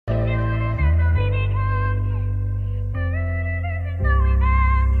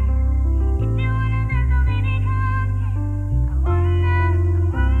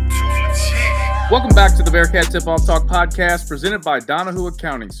Welcome back to the Bearcat Tip-Off Talk podcast presented by Donahue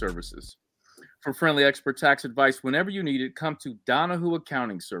Accounting Services. For friendly expert tax advice whenever you need it, come to Donahue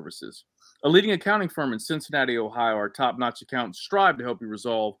Accounting Services. A leading accounting firm in Cincinnati, Ohio, our top-notch accountants strive to help you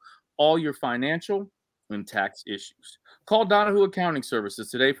resolve all your financial and tax issues. Call Donahue Accounting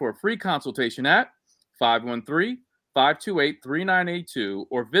Services today for a free consultation at 513-528-3982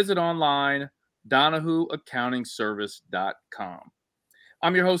 or visit online DonahueAccountingService.com.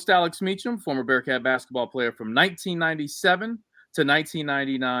 I'm your host, Alex Meacham, former Bearcat basketball player from 1997 to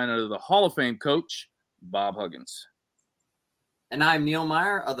 1999 under the Hall of Fame coach, Bob Huggins. And I'm Neil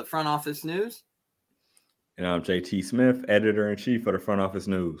Meyer of the Front Office News. And I'm JT Smith, editor-in-chief of the Front Office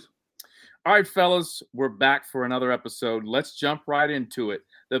News. All right, fellas, we're back for another episode. Let's jump right into it.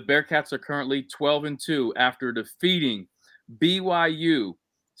 The Bearcats are currently 12-2 after defeating BYU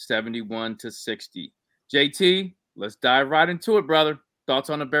 71-60. JT, let's dive right into it, brother.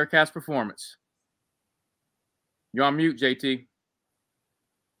 Thoughts on the Bearcats' performance? You're on mute, JT.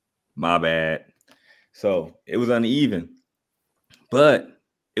 My bad. So it was uneven, but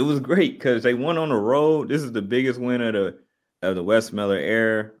it was great because they won on the road. This is the biggest win of the Wes Miller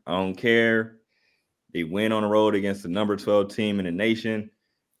era. I don't care. They win on the road against the number 12 team in the nation.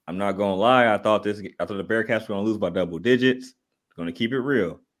 I'm not gonna lie. I thought the Bearcats were gonna lose by double digits. I'm gonna keep it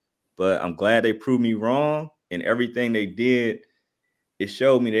real, but I'm glad they proved me wrong. And everything they did, it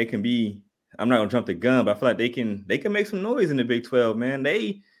showed me they can be. I'm not gonna jump the gun, but I feel like they can make some noise in the Big 12. Man,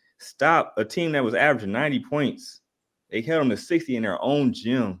 they stopped a team that was averaging 90 points. They held them to 60 in their own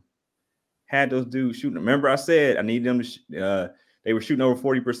gym. Had those dudes shooting. Remember, I said I need them to. They were shooting over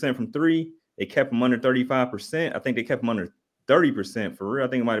 40% from three. They kept them under 35%. I think they kept them under 30% for real. I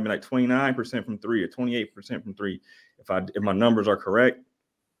think it might have been like 29% from three or 28% from three, if my numbers are correct.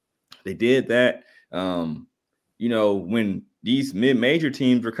 They did that. When these mid-major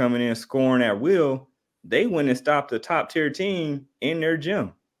teams were coming in scoring at will, they went and stopped the top-tier team in their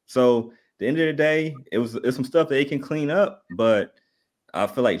gym. So at the end of the day, it's some stuff that they can clean up, but I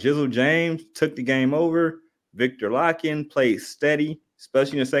feel like Jizzle James took the game over. Victor Larkin played steady,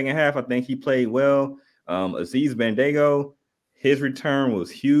 especially in the second half. I think he played well. Aziz Bandago, his return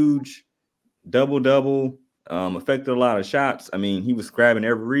was huge. Double-double, affected a lot of shots. I mean, he was grabbing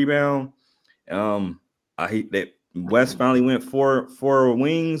every rebound. West finally went four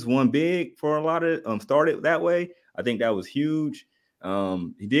wings, one big for a lot of started that way. I think that was huge.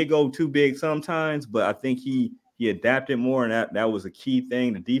 He did go too big sometimes, but I think he adapted more, and that was a key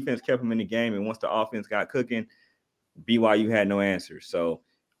thing. The defense kept him in the game, and once the offense got cooking, BYU had no answers. So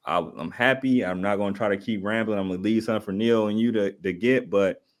I'm happy. I'm not going to try to keep rambling. I'm going to leave something for Neil and you to get,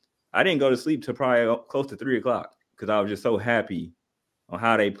 but I didn't go to sleep till probably close to 3 o'clock because I was just so happy on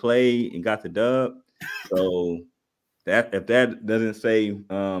how they played and got the dub. So if that doesn't say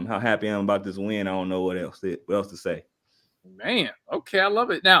how happy I am about this win, I don't know what else to say. Man, okay, I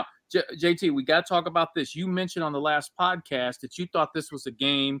love it. Now, JT, we got to talk about this. You mentioned on the last podcast that you thought this was a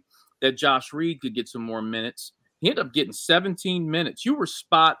game that Josh Reed could get some more minutes. He ended up getting 17 minutes. You were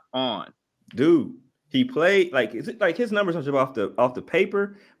spot on. Dude, he played like his numbers are off the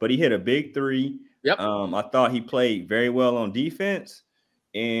paper, but he hit a big three. Yep. I thought he played very well on defense,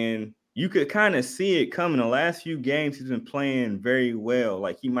 and you could kind of see it coming. The last few games, he's been playing very well.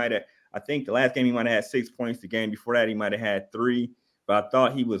 Like I think the last game he might have had 6 points. The game before that, he might have had 3. But I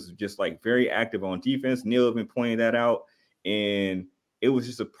thought he was just like very active on defense. Neil has been pointing that out. And it was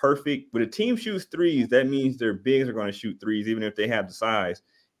just a perfect, when a team shoots threes, that means their bigs are going to shoot threes, even if they have the size.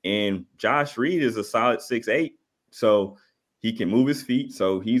 And Josh Reed is a solid 6'8", so he can move his feet.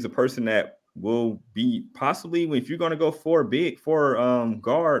 So he's a person that will be possibly, if you're going to go four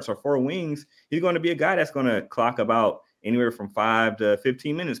guards or 4 wings, he's going to be a guy that's going to clock about anywhere from 5 to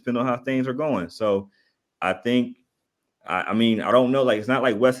 15 minutes, depending on how things are going. So I think, I mean, I don't know. Like, it's not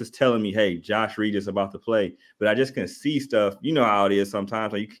like Wes is telling me, hey, Josh Reed is about to play, but I just can see stuff. You know how it is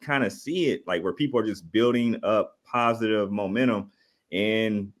sometimes. Like, you can kind of see it, like where people are just building up positive momentum.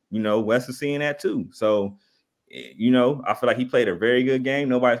 And, Wes is seeing that too. So, I feel like he played a very good game.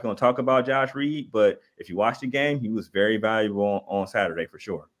 Nobody's going to talk about Josh Reed, but if you watch the game, he was very valuable on Saturday for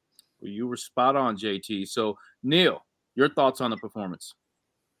sure. Well, you were spot on, JT. So, Neil, your thoughts on the performance?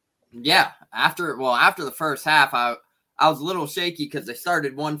 Yeah, after the first half, I was a little shaky because they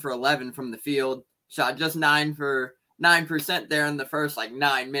started 1 for 11 from the field, shot just 9% there in the first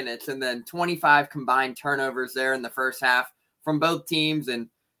 9 minutes, and then 25 combined turnovers there in the first half from both teams. And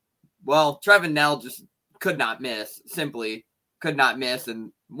Trevin Nell just could not miss.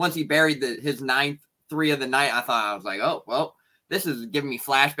 And once he buried his 9th 3 of the night, I was like, oh, well, this is giving me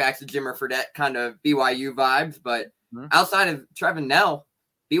flashbacks to Jimmer Fredette kind of BYU vibes. But outside of Trevin Nell,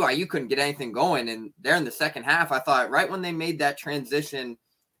 BYU couldn't get anything going. And there in the second half, I thought right when they made that transition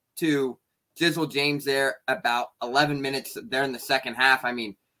to Jizzle James there about 11 minutes there in the second half, I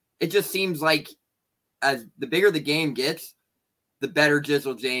mean, it just seems like as the bigger the game gets, the better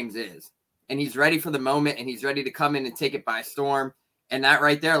Jizzle James is. And he's ready for the moment, and he's ready to come in and take it by storm. And that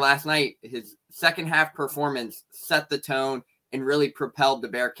right there last night, his second half performance set the tone and really propelled the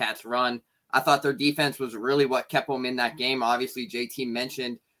Bearcats' run. I thought their defense was really what kept them in that game. Obviously, JT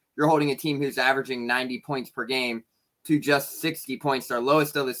mentioned you're holding a team who's averaging 90 points per game to just 60 points, their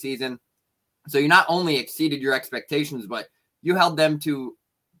lowest of the season. So you not only exceeded your expectations, but you held them to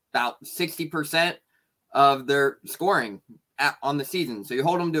about 60% of their scoring on the season. So you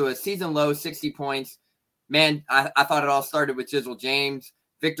hold them to a season low 60 points. Man, I thought it all started with Jizzle James.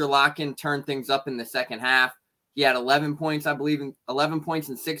 Victor Locken turned things up in the second half. He had 11 points, I believe, 11 points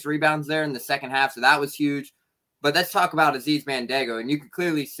and 6 rebounds there in the second half. So that was huge. But let's talk about Aziz Mandego. And you can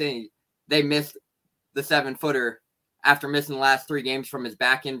clearly see they missed the 7-footer after missing the last 3 games from his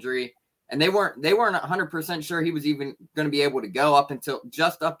back injury. And they weren't 100% sure he was even going to be able to go up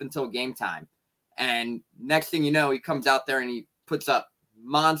until game time. And next thing you know, he comes out there and he puts up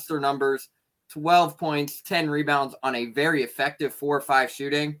monster numbers, 12 points, 10 rebounds on a very effective 4-5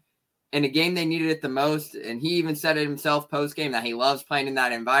 shooting in a game they needed it the most. And he even said it himself post-game that he loves playing in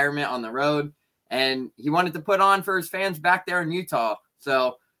that environment on the road. And he wanted to put on for his fans back there in Utah.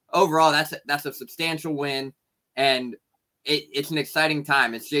 So overall, that's a substantial win. And it's an exciting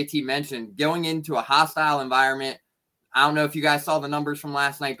time. As JT mentioned, going into a hostile environment. I don't know if you guys saw the numbers from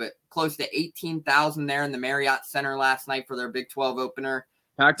last night, but close to 18,000 there in the Marriott Center last night for their Big 12 opener.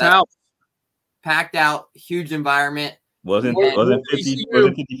 Packed out, huge environment. Wasn't 50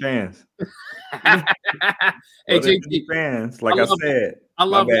 fans. Hey, JT, 50 fans. Like I said, I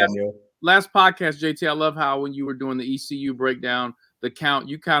love last podcast, JT. I love how when you were doing the ECU breakdown, the count,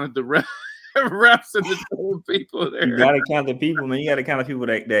 you counted the refs and the total people there. You got to count the people, man. You got to count the people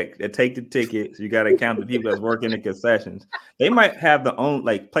that take the tickets. You got to count the people that's working the concessions. They might have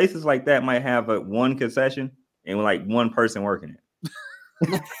like places like that might have one concession and like one person working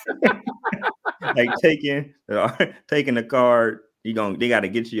it. Like taking the card, they got to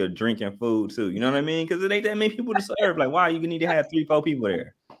get you your drink and food too. You know what I mean? Because it ain't that many people to serve. Like, wow, you need to have 3-4 people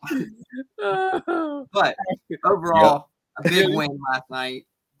there. But overall, a big win last night.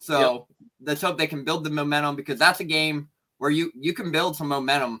 So let's hope they can build the momentum, because that's a game where you can build some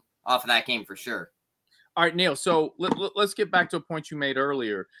momentum off of that game for sure. All right, Neil. So let's get back to a point you made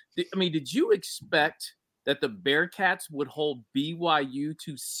earlier. Did you expect that the Bearcats would hold BYU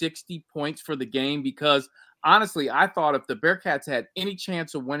to 60 points for the game? Because honestly, I thought if the Bearcats had any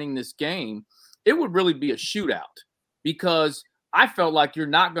chance of winning this game, it would really be a shootout, because I felt like you're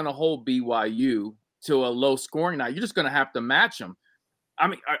not going to hold BYU to a low scoring night. You're just going to have to match them. I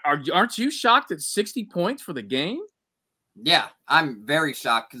mean, aren't you shocked at 60 points for the game? Yeah, I'm very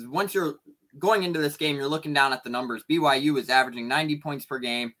shocked, because once you're going into this game, you're looking down at the numbers. BYU is averaging 90 points per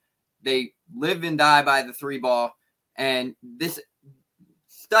game. They live and die by the 3-ball. And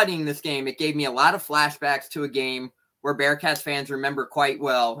studying this game, it gave me a lot of flashbacks to a game where Bearcats fans remember quite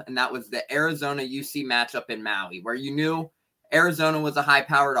well, and that was the Arizona-UC matchup in Maui, where you knew Arizona was a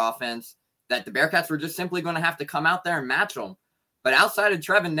high-powered offense, that the Bearcats were just simply going to have to come out there and match them. But outside of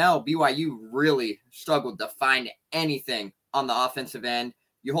Trevin Knell, BYU really struggled to find anything on the offensive end.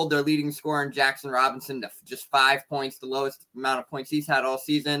 You hold their leading scorer in Jackson Robinson to just 5 points, the lowest amount of points he's had all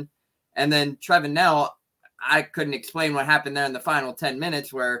season. And then Trevin Knell, I couldn't explain what happened there in the final 10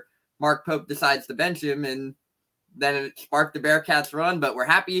 minutes where Mark Pope decides to bench him, and then it sparked the Bearcats run. But we're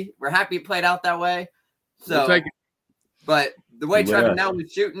happy it played out that way. So, but the way Trevin Knell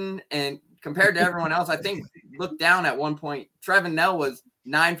was shooting, and compared to everyone else, I think looked down at one point. Trevin Knell was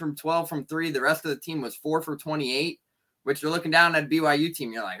 9 from 12 from 3. The rest of the team was 4 for 28, which you're looking down at a BYU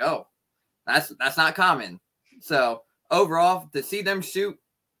team. You're like, oh, that's not common. So overall, to see them shoot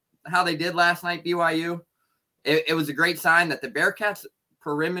how they did last night, BYU, it was a great sign that the Bearcats'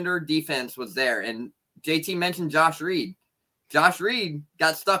 perimeter defense was there. And JT mentioned Josh Reed. Josh Reed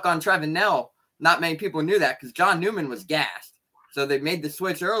got stuck on Trevin Knell. Not many people knew that, because John Newman was gassed. So they made the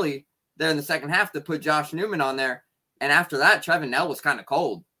switch early there in the second half to put Josh Newman on there. And after that, Trevin Knell was kind of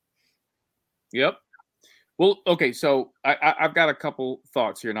cold. Yep. Well, okay, so I've got a couple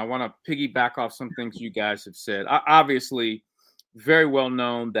thoughts here, and I want to piggyback off some things you guys have said. Obviously, very well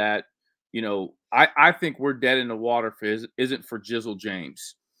known that, I think we're dead in the water isn't for Jizzle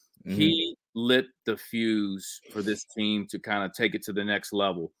James. Mm-hmm. He lit the fuse for this team to kind of take it to the next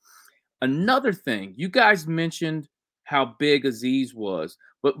level. Another thing, you guys mentioned how big Aziz was,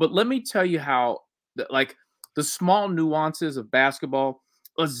 but let me tell you how, the small nuances of basketball.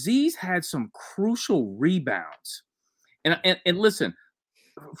 Aziz had some crucial rebounds. And listen,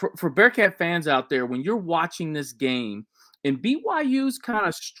 for Bearcat fans out there, when you're watching this game and BYU's kind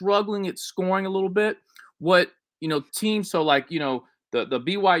of struggling at scoring a little bit, what teams so like the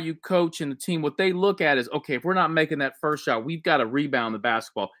BYU coach and the team, what they look at is, okay, if we're not making that first shot, we've got to rebound the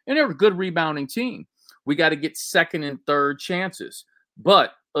basketball. And they're a good rebounding team. We got to get second and third chances.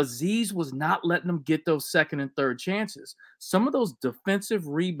 But Aziz was not letting them get those second and third chances. Some of those defensive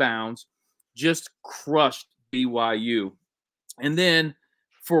rebounds just crushed BYU. And then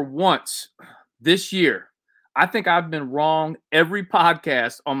for once this year, I think I've been wrong every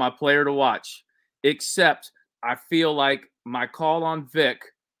podcast on my player to watch, except I feel like my call on Vic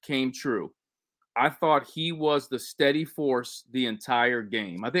came true. I thought he was the steady force the entire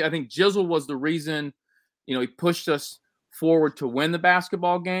game. I think Jizzle was the reason, he pushed us forward to win the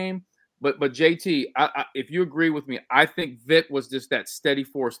basketball game. But JT, if you agree with me, I think Vic was just that steady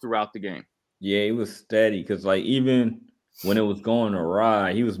force throughout the game. Yeah, he was steady because like even when it was going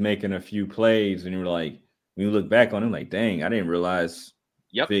awry, he was making a few plays, and you were like, when you look back on him, like, dang, I didn't realize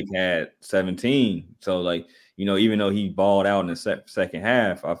Vic had 17. So like, even though he balled out in the second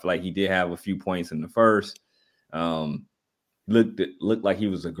half, I feel like he did have a few points in the first. Looked like he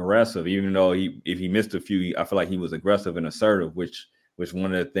was aggressive, even though if he missed a few, I feel like he was aggressive and assertive, which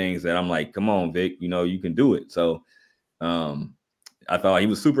one of the things that I'm like, come on, Vic, you can do it. So I thought he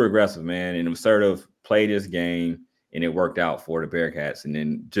was super aggressive, man, and assertive, played his game, and it worked out for the Bearcats. And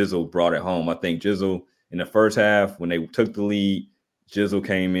then Jizzle brought it home. I think Jizzle in the first half, when they took the lead, Jizzle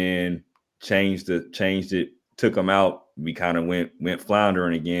came in, changed it, took them out. We kind of went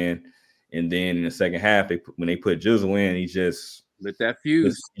floundering again. And then in the second half, when they put Jizzle in, he just lit that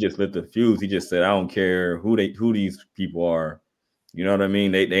fuse. He just lit the fuse. He just said, I don't care who these people are. You know what I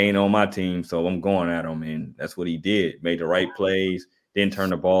mean? They ain't on my team, so I'm going at them. And that's what he did. Made the right plays, didn't turn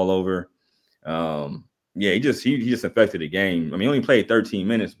the ball over. He just affected the game. I mean, he only played 13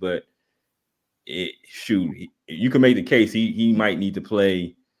 minutes, but you can make the case he might need to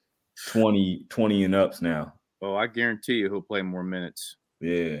play 20 and ups now. Oh, I guarantee you he'll play more minutes.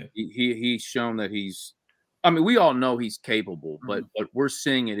 Yeah. He's shown that we all know he's capable, but we're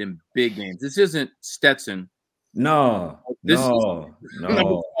seeing it in big games. This isn't Stetson. No. This is the number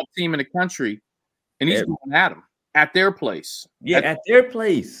 12 team in the country, and he's going at them at their place. Yeah, at their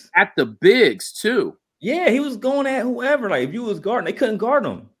place. At the bigs, too. Yeah, he was going at whoever. Like, if you was guarding, they couldn't guard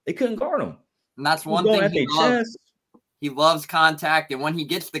him. And that's one thing he loves. He loves contact, and when he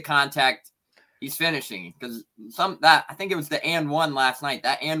gets the contact, he's finishing. Because I think it was the and one last night.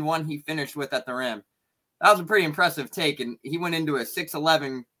 That and one he finished with at the rim. That was a pretty impressive take, and he went into a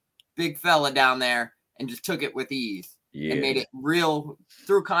 6'11" big fella down there and just took it with ease and made it real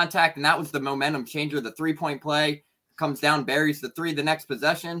through contact. And that was the momentum changer. The 3-point play comes down, buries the three the next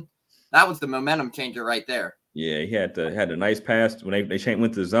possession. That was the momentum changer right there. Yeah, he had a nice pass when they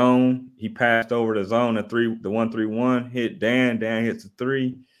went to zone. He passed over the zone, the 1-3-1 hit Dan. Dan hits the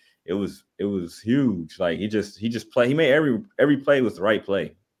three. It was huge. Like he just played. He made every play was the right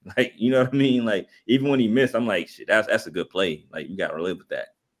play. Like, you know what I mean? Like, even when he missed, I'm like, shit, that's a good play. Like, you gotta live with that.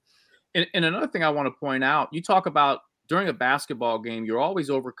 And another thing I want to point out, you talk about during a basketball game, you're always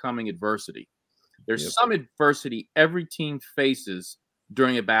overcoming adversity. There's some adversity every team faces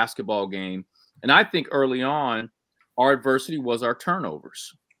during a basketball game. And I think early on, our adversity was our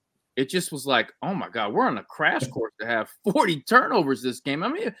turnovers. It just was like, oh, my God, we're on a crash course to have 40 turnovers this game. I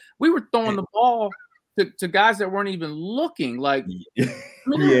mean, we were throwing the ball to guys that weren't even looking. Like, it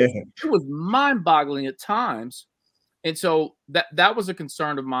was mind-boggling at times. And so that was a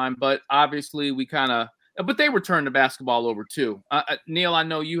concern of mine. But obviously, but they returned the basketball over, too. Neil, I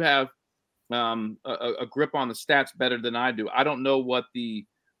know you have a grip on the stats better than I do. I don't know what the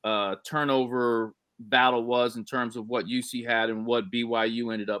turnover battle was in terms of what UC had and what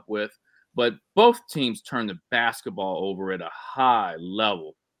BYU ended up with, but both teams turned the basketball over at a high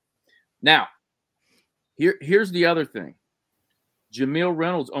level. Now, here's the other thing. Jamil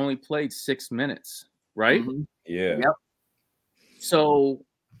Reynolds only played 6 minutes, right? Mm-hmm. Yeah. Yep. So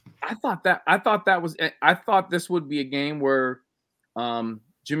I thought this would be a game where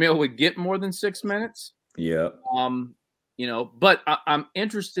Jamil would get more than 6 minutes. Yeah. But I'm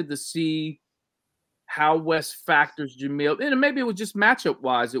interested to see how West factors Jamil. And maybe it was just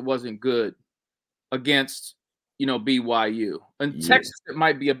matchup-wise, it wasn't good against, BYU. And Texas, it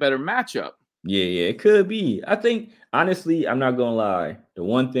might be a better matchup. Yeah, it could be. I think, honestly, I'm not going to lie. The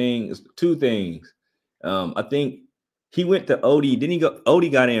one thing is two things. I think he went to Odie. Didn't he go?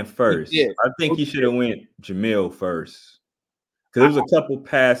 Odie got in first. I think he should have went Jamil first. Because there was a couple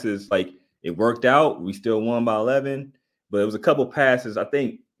passes, like, it worked out. We still won by 11. but it was a couple passes. I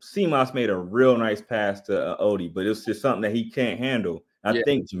think Seamoss made a real nice pass to Odie, but it's just something that he can't handle. I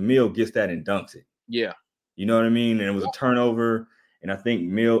think Jamil gets that and dunks it. Yeah. You know what I mean? And it was a turnover. And I think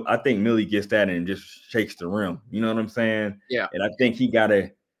Millie gets that and just shakes the rim. You know what I'm saying? Yeah. And I think he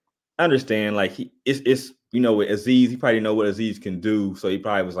gotta understand, like, it's with Aziz, he probably know what Aziz can do. So he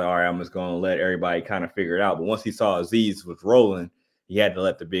probably was like, all right, I'm just gonna let everybody kind of figure it out. But once he saw Aziz was rolling, he had to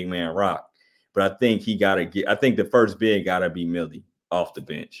let the big man rock. But I think the first big gotta be Millie off the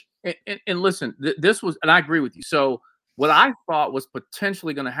bench. And listen, this was, and I agree with you. So what I thought was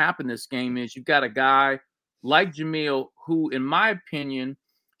potentially going to happen this game is you've got a guy like Jamil, who, in my opinion,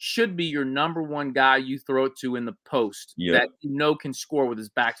 should be your number one guy you throw it to in the post that can score with his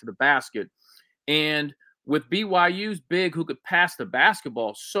back to the basket. And with BYU's big who could pass the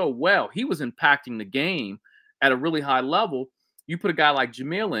basketball so well, he was impacting the game at a really high level. You put a guy like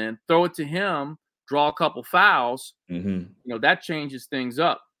Jamil in, throw it to him, draw a couple fouls, that changes things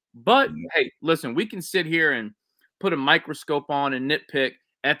up. But hey, listen, we can sit here and put a microscope on and nitpick.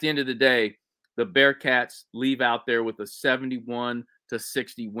 At the end of the day, the Bearcats leave out there with a 71-60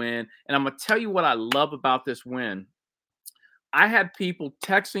 win. And I'm going to tell you what I love about this win. I had people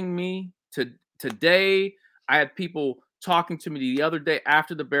texting me today. I had people talking to me the other day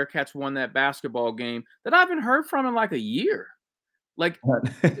after the Bearcats won that basketball game that I haven't heard from in like a year. Like,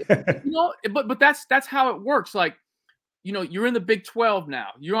 but that's how it works. Like, you're in the Big 12 now.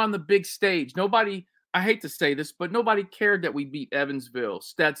 You're on the big stage. Nobody, I hate to say this, but nobody cared that we beat Evansville,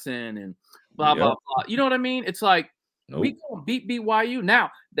 Stetson, and blah, blah, blah. You know what I mean? It's like, we gonna beat BYU.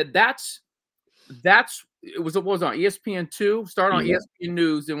 Now, it was on ESPN2, started on ESPN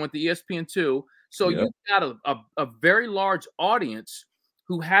News and went to ESPN2. So you've got a very large audience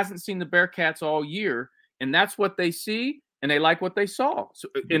who hasn't seen the Bearcats all year, and that's what they see, and they like what they saw. So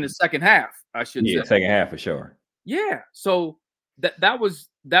in the second half, I should say. Yeah, second half for sure. Yeah, so that was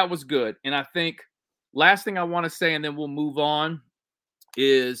good. And I think last thing I want to say, and then we'll move on,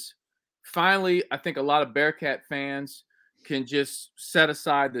 is finally I think a lot of Bearcat fans can just set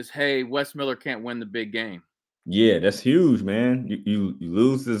aside this, hey, Wes Miller can't win the big game. Yeah, that's huge, man. You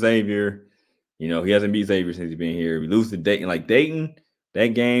lose to Xavier. He hasn't beat Xavier since he's been here. We lose to Dayton. Like Dayton, that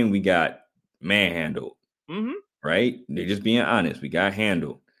game we got manhandled. Right? They're just being honest. We got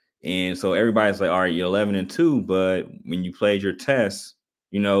handled. And so everybody's like, all right, you're 11-2, but when you played your tests,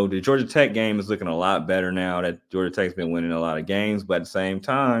 the Georgia Tech game is looking a lot better now that Georgia Tech's been winning a lot of games. But at the same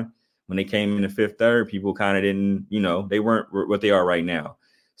time, when they came in the fifth third, people kind of didn't, they weren't what they are right now.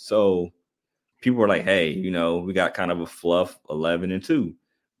 So people were like, hey, we got kind of a fluff 11-2.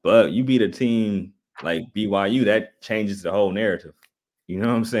 But you beat a team like BYU, that changes the whole narrative. You know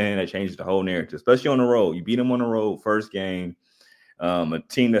what I'm saying? That changes the whole narrative, especially on the road. You beat them on the road, first game. A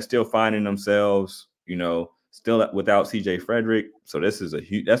team that's still finding themselves, still without CJ Frederick. So that's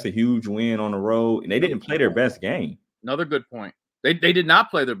a huge win on the road. And they didn't play their best game. Another good point. They did not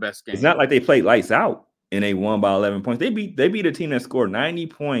play their best game. It's not like they played lights out and they won by 11 points. They beat a team that scored 90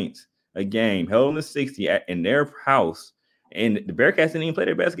 points a game, held them to 60 in their house. And the Bearcats didn't even play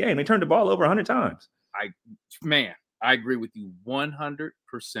their best game. They turned the ball over 100 times. I agree with you 100%.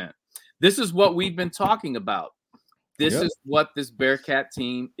 This is what we've been talking about. This is what this Bearcat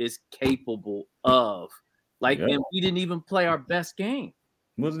team is capable of. And we didn't even play our best game.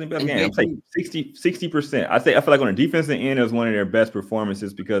 It wasn't the best game. I'm saying 60%. I feel like on the defensive end, it was one of their best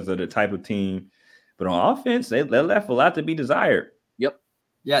performances because of the type of team. But on offense, they left a lot to be desired. Yep.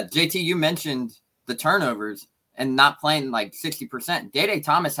 Yeah, JT, you mentioned the turnovers and not playing like 60%. Day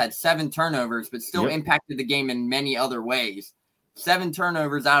Thomas had 7 turnovers, but still impacted the game in many other ways. 7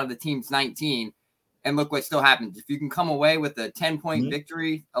 turnovers out of the team's 19. And look what still happens. If you can come away with a 10-point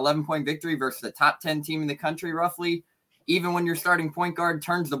victory, 11-point victory versus the top 10 team in the country, roughly, even when your starting point guard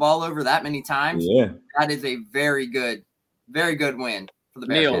turns the ball over that many times, that is a very good win for the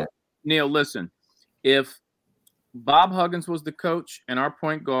Bearcats. Neil, listen, if Bob Huggins was the coach and our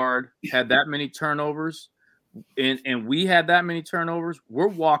point guard had that many turnovers and we had that many turnovers, we're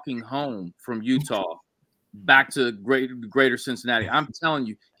walking home from Utah back to greater Cincinnati. I'm telling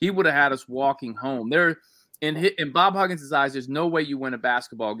you, he would have had us walking home. There, in Bob Huggins' eyes, there's no way you win a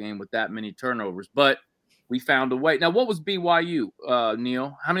basketball game with that many turnovers. But we found a way. Now, what was BYU,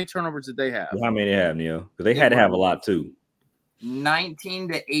 Neil? How many turnovers did they have? How many they have, Neil? Because they had to have a lot too.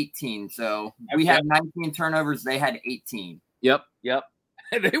 19-18. So we had 19 turnovers. They had 18. Yep.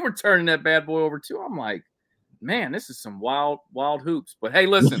 They were turning that bad boy over too. I'm like, man, this is some wild hoops. But hey,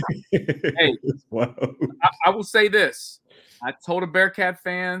 listen, I will say this. I told a Bearcat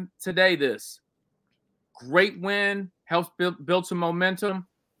fan today this. Great win, helps build some momentum,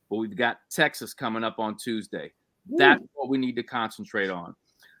 but we've got Texas coming up on Tuesday. That's what we need to concentrate on.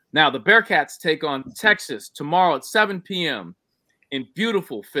 Now, the Bearcats take on Texas tomorrow at 7 p.m. in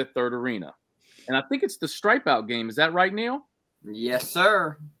beautiful Fifth Third Arena. And I think it's the stripe-out game. Is that right, Neil? Yes,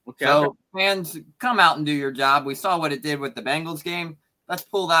 sir. Okay. So, fans, come out and do your job. We saw what it did with the Bengals game. Let's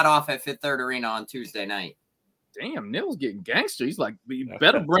pull that off at Fifth Third Arena on Tuesday night. Damn, Neil's getting gangster. He's like, you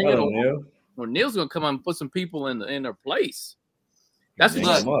better bring it on. Neil. Or Neil's going to come on and put some people in their place. That's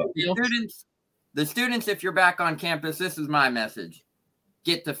Look, what the students, if you're back on campus, this is my message.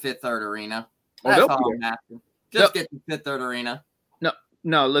 Get to Fifth Third Arena. Oh, That's all I'm asking. Just get to Fifth Third Arena.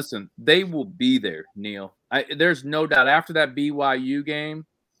 No, listen, they will be there, Neil. There's no doubt. After that BYU game,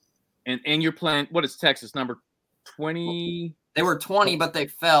 and you're playing, what is Texas, number 20? They were 20, but they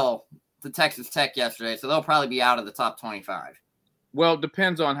fell to Texas Tech yesterday, so they'll probably be out of the top 25. Well, it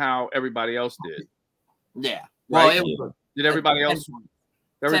depends on how everybody else did. Yeah. Right? Well, it was did everybody else?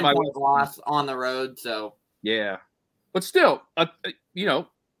 10-point loss on the road, so. Yeah. But still, a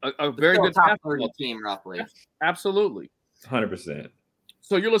very good top 30 team, roughly. Absolutely. 100%.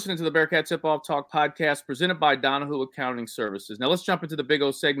 So you're listening to the Bearcat Tip-Off Talk podcast presented by Donahue Accounting Services. Now let's jump into the Big O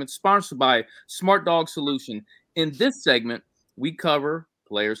segment sponsored by Smart Dog Solution. In this segment, we cover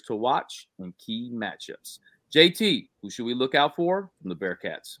players to watch and key matchups. JT, who should we look out for from the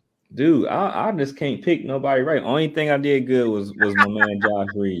Bearcats? Dude, I just can't pick nobody right. Only thing I did good was my man Josh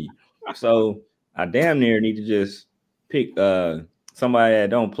Reed. So I damn near need to just pick somebody that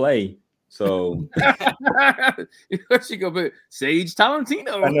don't play. So she go but Sage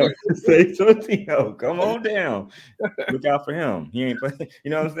Tolentino. I know. Sage Tolentino, come on down. Look out for him. He ain't playing.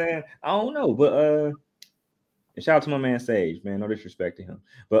 You know what I'm saying? I don't know, but shout out to my man Sage, man. No disrespect to him,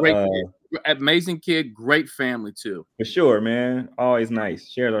 but amazing kid, great family too. For sure, man. Always nice.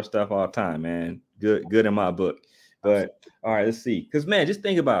 Shares our stuff all the time, man. Good in my book. But all right, let's see. Because man, just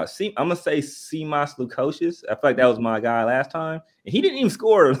think about it. I'm gonna say Seamus Lukosius. I feel like that was my guy last time, and he didn't even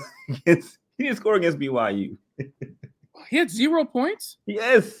score against BYU. He had 0 points.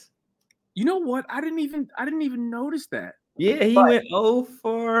 Yes. You know what? I didn't even notice that. Yeah, he went 0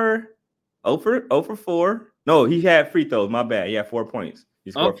 for 4. No, he had free throws. My bad. He had 4 points.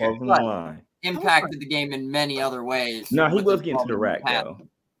 He scored 4 from the line. Impacted the game in many other ways. No, he was getting to the rack though,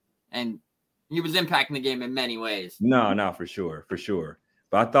 and he was impacting the game in many ways. No, for sure.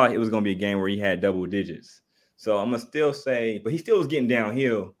 But I thought it was going to be a game where he had double digits. So I'm going to still say, but he still was getting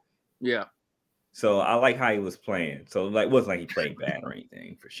downhill. Yeah. So I like how he was playing. So it wasn't like he played bad or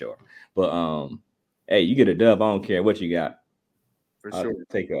anything for sure. But hey, you get a dub. I don't care what you got. For sure. I'll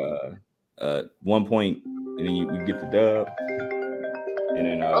take a 1 point and then you get the dub. And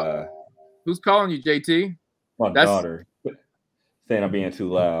then who's calling you, JT? My daughter. Saying I'm being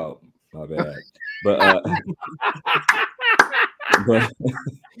too loud. My bad. But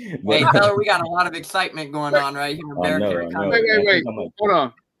hey, fella, we got a lot of excitement going on right here. Wait. Hold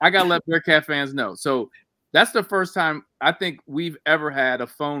on. I got to let Bearcat fans know. So that's the first time I think we've ever had a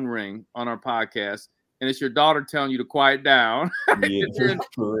phone ring on our podcast, and it's your daughter telling you to quiet down. Yeah,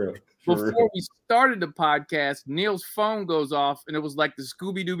 for real. Before we started the podcast, Neil's phone goes off, and it was like the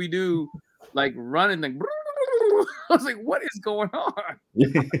Scooby-Dooby-Doo, like running the I was like, what is going on?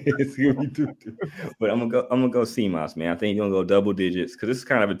 But I'm gonna go CMOS, man. I think he's gonna go double digits because this is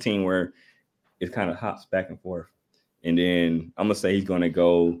kind of a team where it kind of hops back and forth. And then I'm gonna say he's gonna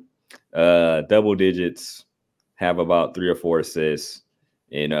go double digits, have about 3 or 4 assists,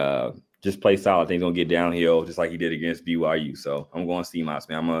 and just play solid. I think he's gonna get downhill just like he did against BYU. So I'm going CMOS,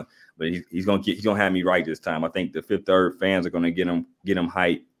 man. But he's gonna have me right this time. I think the Fifth Third fans are gonna get him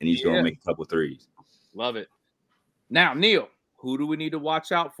hype, and he's gonna make a couple threes. Love it. Now, Neil, who do we need to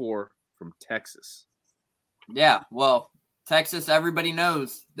watch out for from Texas? Yeah, well, Texas, everybody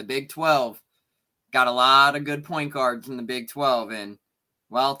knows the Big 12 got a lot of good point guards in the Big 12, and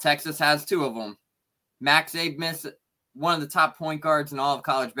well, Texas has 2 of them. Max Abmas, one of the top point guards in all of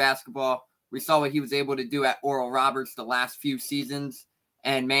college basketball. We saw what he was able to do at Oral Roberts the last few seasons,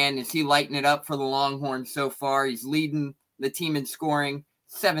 and man, is he lighting it up for the Longhorns so far. He's leading the team in scoring,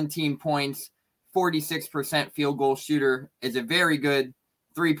 17 points. 46% field goal shooter, is a very good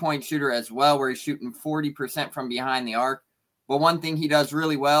 3-point shooter as well, where he's shooting 40% from behind the arc. But one thing he does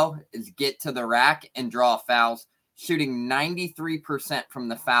really well is get to the rack and draw fouls, shooting 93% from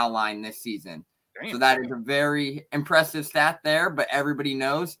the foul line this season. Damn. So that is a very impressive stat there, but everybody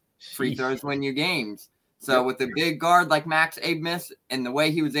knows free throws win you games. So with a big guard like Max Abmas and the way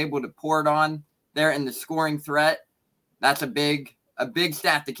he was able to pour it on there in the scoring threat, that's a big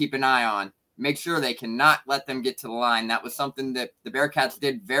stat to keep an eye on. Make sure they cannot let them get to the line. That was something that the Bearcats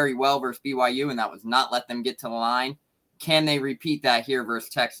did very well versus BYU, and that was not let them get to the line. Can they repeat that here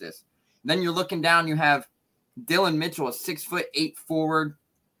versus Texas? Then you're looking down, you have Dylan Mitchell, a 6'8" forward,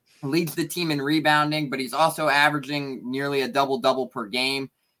 leads the team in rebounding, but he's also averaging nearly a double-double per game,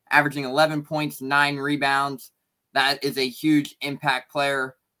 averaging 11 points, 9 rebounds. That is a huge impact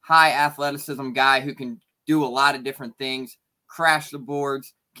player, high athleticism guy who can do a lot of different things, crash the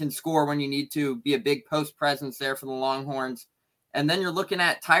boards, can score when you need to, be a big post presence there for the Longhorns. And then you're looking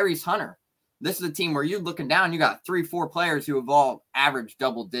at Tyrese Hunter. This is a team where you're looking down, you got 3-4 players who have all averaged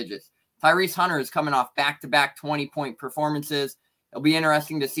double digits. Tyrese Hunter is coming off back-to-back 20-point performances. It'll be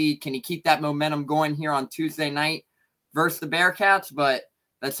interesting to see, can he keep that momentum going here on Tuesday night versus the Bearcats? But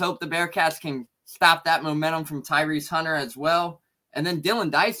let's hope the Bearcats can stop that momentum from Tyrese Hunter as well. And then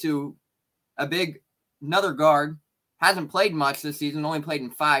Dylan Daisu, another guard, hasn't played much this season, only played in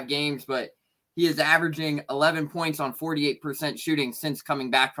 5 games, but he is averaging 11 points on 48% shooting since coming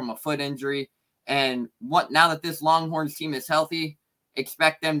back from a foot injury. And now that this Longhorns team is healthy,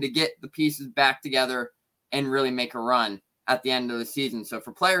 expect them to get the pieces back together and really make a run at the end of the season. So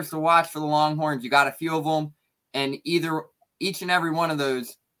for players to watch for the Longhorns, you got a few of them, and each and every one of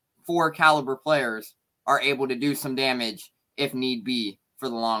those 4 caliber players are able to do some damage if need be for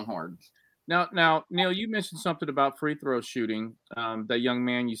the Longhorns. Now, Neil, you mentioned something about free throw shooting. That young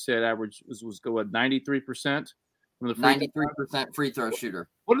man you said average was 93% from the 93% free throw shooter.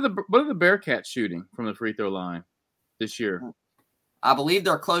 What are the Bearcats shooting from the free throw line this year? I believe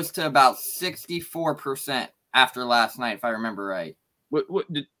they're close to about 64% after last night, if I remember right.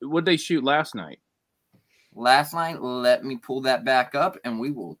 What did they shoot last night? Last night, let me pull that back up, and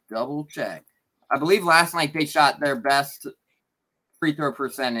we will double check. I believe last night they shot their best free throw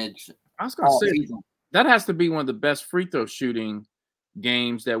percentage. I was going to say that has to be one of the best free throw shooting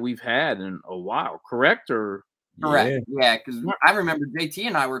games that we've had in a while. Correct? Correct. Yeah, because I remember JT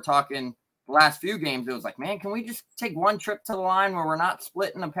and I were talking the last few games. It was like, man, can we just take one trip to the line where we're not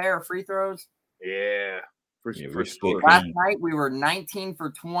splitting a pair of free throws? Yeah, for sure. Last night we were 19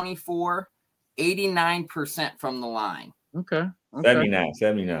 for 24, 89% from the line. Okay. 79.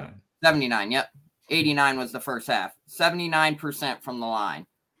 Yep. 89 was the first half. 79% from the line.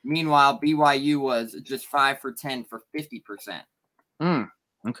 Meanwhile, BYU was just 5 for 10 for 50%.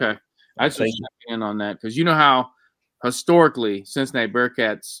 Okay. I just check in on that because you know how historically Cincinnati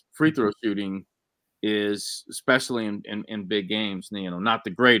Bearcats free throw shooting is, especially in big games, not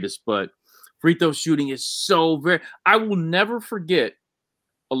the greatest, but free throw shooting is so I will never forget,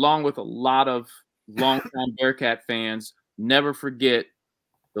 along with a lot of longtime Bearcat fans, never forget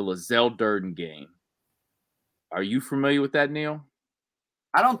the Lizelle Durden game. Are you familiar with that, Neil?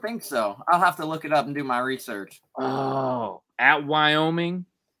 I don't think so. I'll have to look it up and do my research. Oh, at Wyoming,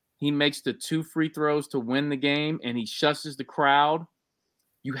 he makes the 2 free throws to win the game, and he shushes the crowd.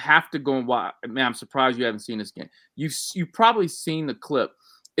 You have to go and watch. Man, I'm surprised you haven't seen this game. You've probably seen the clip.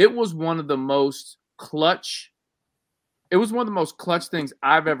 It was one of the most clutch. It was one of the most clutch things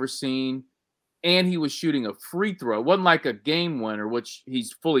I've ever seen. And he was shooting a free throw. It wasn't like a game winner, which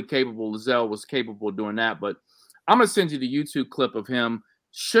he's fully capable. Lizelle was capable of doing that. But I'm going to send you the YouTube clip of him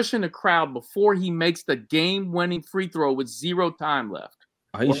shushing the crowd before he makes the game-winning free throw with 0 time left.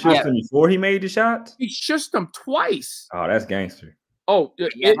 Oh, he shushed him before he made the shot? He shushed him twice. Oh, that's gangster. Oh,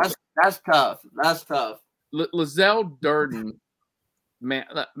 yeah, that's tough. That's tough. Lizelle Durden, man,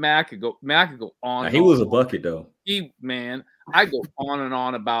 I could go on. Now, he was a bucket, though. I go on and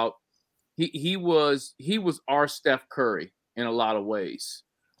on about he was our Steph Curry in a lot of ways.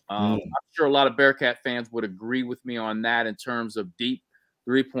 I'm sure a lot of Bearcat fans would agree with me on that in terms of deep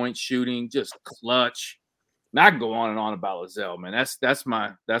 3-point shooting, just clutch. And I can go on and on about Lizelle, man. That's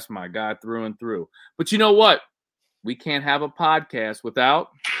my guy through and through. But you know what? We can't have a podcast without.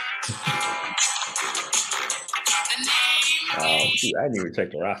 Oh, shoot, I didn't even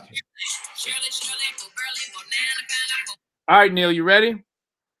check the roster. All right, Neil, you ready?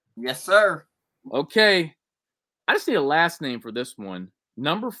 Yes, sir. Okay. I just need a last name for this one.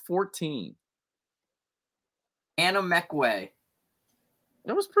 Number 14. Anna Meckway.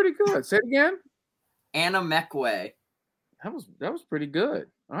 That was pretty good. Say it again. Anna Meckway. That was pretty good.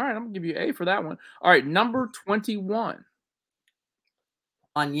 All right, I'm gonna give you A for that one. All right, number 21.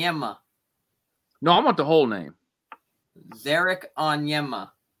 Onyema. No, I want the whole name. Zarek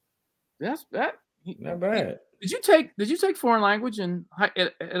Onyema. That's that. Not bad. Did you take foreign language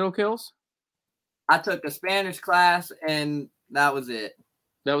at Oak Hills? I took a Spanish class and that was it.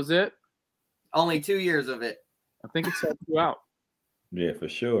 That was it? Only 2 years of it. I think it helped you out. Yeah, for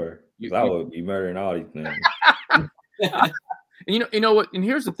sure. I would be murdering all these things. And you know what? And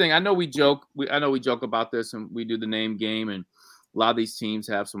here's the thing. I know we joke about this, and we do the name game, and a lot of these teams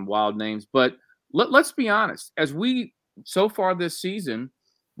have some wild names. But let's be honest. So far this season,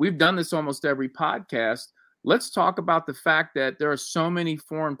 we've done this almost every podcast. let's talk about the fact that there are so many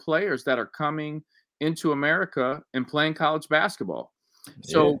foreign players that are coming into America and playing college basketball.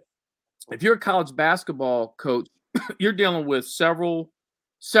 So if you're a college basketball coach, you're dealing with several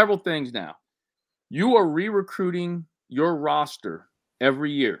things now. You are re-recruiting your roster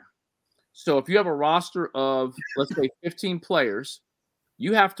every year. So if you have a roster of, let's say, 15 players,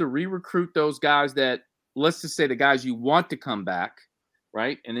 you have to re-recruit those guys that, let's just say the guys you want to come back,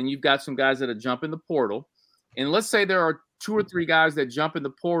 right? And then you've got some guys that jump in the portal. And let's say there are 2 or 3 guys that jump in the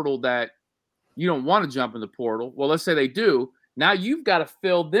portal that you don't want to jump in the portal. Well, let's say they do. Now you've got to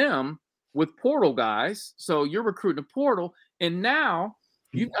fill them with portal guys. So you're recruiting a portal. And now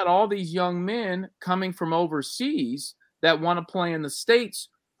you've got all these young men coming from overseas that want to play in the States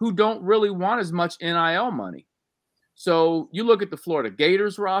who don't really want as much NIL money. So you look at the Florida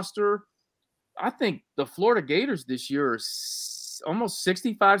Gators roster. I think the Florida Gators this year are almost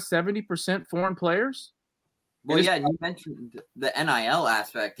 65-70% foreign players. Well, yeah, you mentioned the NIL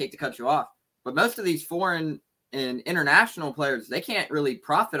aspect, take to cut you off. But most of these foreign and international players, they can't really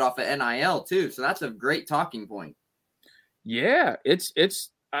profit off of NIL too. So that's a great talking point. Yeah,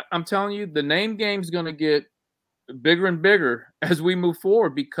 I'm telling you, the name game is going to get bigger and bigger as we move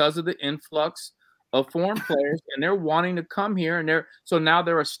forward because of the influx of foreign players, and they're wanting to come here, and so now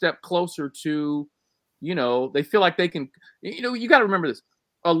they're a step closer to, they feel like they can, you got to remember this.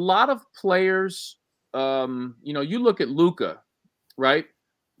 A lot of players, you look at Luka, right?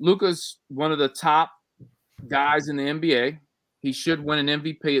 Luka's one of the top guys in the NBA. He should win an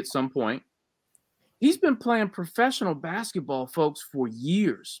MVP at some point. He's been playing professional basketball, folks, for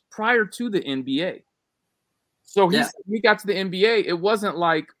years prior to the NBA. So he got to the NBA. It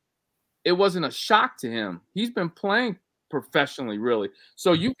wasn't a shock to him. He's been playing professionally, really.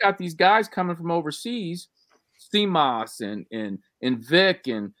 So you've got these guys coming from overseas, Seamoss and Vic,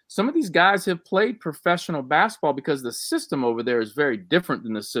 and some of these guys have played professional basketball because the system over there is very different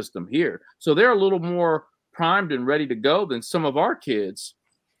than the system here. So they're a little more primed and ready to go than some of our kids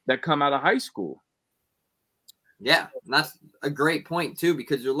that come out of high school. Yeah, and that's a great point too,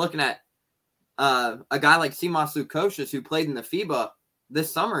 because you're looking at a guy like Seamoss Lukosius who played in the FIBA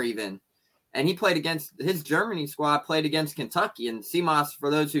this summer even, and he played against his Germany squad, played against Kentucky, and Seamoss, for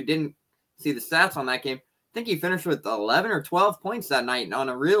those who didn't see the stats on that game, I think he finished with 11 or 12 points that night on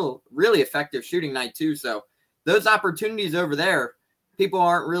a really effective shooting night too. So those opportunities over there, people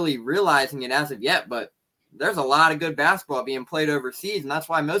aren't really realizing it as of yet, but there's a lot of good basketball being played overseas, and that's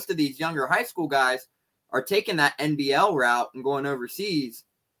why most of these younger high school guys are taking that NBL route and going overseas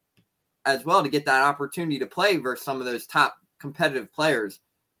as well to get that opportunity to play versus some of those top competitive players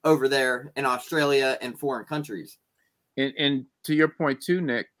over there in Australia and foreign countries. And to your point too,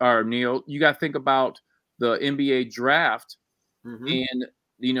 Neil, you got to think about the NBA draft, and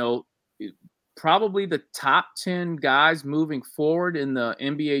probably the top 10 guys moving forward in the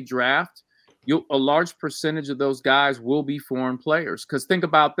NBA draft, a large percentage of those guys will be foreign players. Because think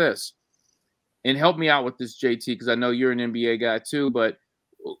about this, and help me out with this, JT, because I know you're an NBA guy too, but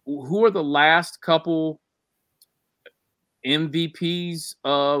who are the last couple MVPs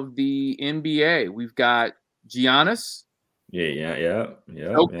of the NBA? We've got Giannis. Yeah.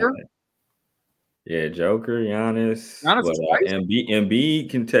 Joker. Yeah, Joker, Giannis. Embiid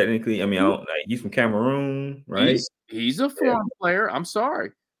can technically, he's from Cameroon, right? He's a foreign player. I'm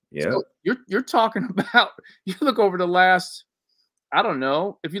sorry. Yeah. So you're talking about, you look over the last, I don't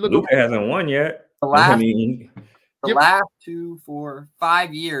know, if you look Luka hasn't won yet. The last 2, 4,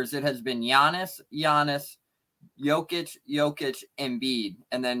 5 years, it has been Giannis, Jokic, Embiid.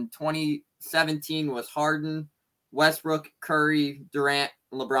 And then 2017 was Harden, Westbrook, Curry, Durant,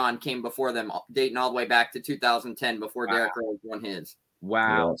 LeBron came before them, dating all the way back to 2010 before Derrick Rose won his.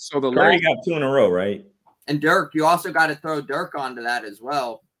 Wow. Yeah. So the Curry got 2 in a row, right? And Dirk, you also got to throw Dirk onto that as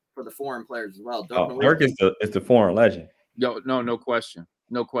well for the foreign players as well. Dirk is the foreign legend. No question.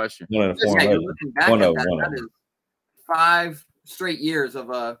 No question. One of the foreign legends. That is 5 straight years of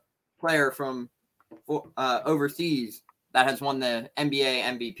a player from overseas that has won the NBA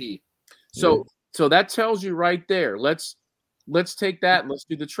MVP. So that tells you right there. Let's take that and let's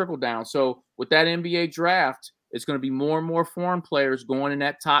do the trickle down. So with that NBA draft, it's going to be more and more foreign players going in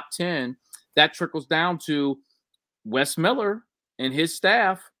that top 10. That trickles down to Wes Miller and his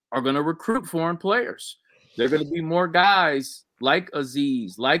staff are going to recruit foreign players. There are going to be more guys like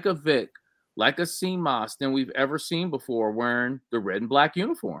Aziz, like a Vic, like a Seamoss than we've ever seen before wearing the red and black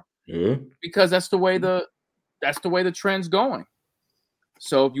uniform. Mm-hmm. Because that's the way the trend's going.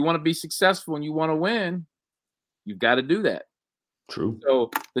 So if you want to be successful and you want to win, you've got to do that. True.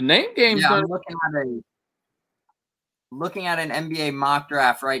 So the name game's I'm looking at an NBA mock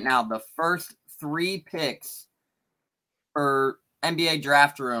draft right now. The first 3 picks for NBA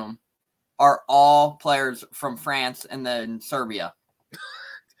draft room are all players from France and then Serbia.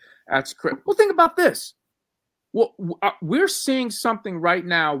 That's correct. Well, think about this. Well, we're seeing something right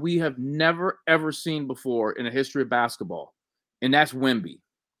now we have never, ever seen before in the history of basketball, and that's Wemby.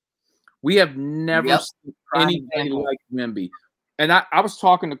 We have never seen anybody like Wemby. And I was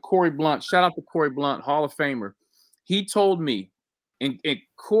talking to Corey Blunt. Shout out to Corey Blunt, Hall of Famer. He told me, and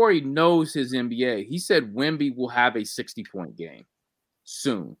Corey knows his NBA. He said Wemby will have a 60-point game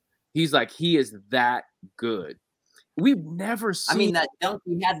soon. He's like, he is that good. We've never seen. I mean, that dunk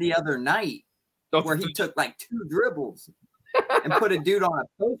he had the other night where he took like 2 dribbles and put a dude on a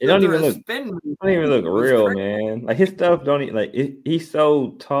post. It don't even look real, man. Like his stuff don't even, like he's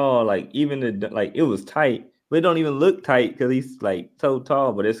so tall. Like even it was tight, but it don't even look tight because he's like so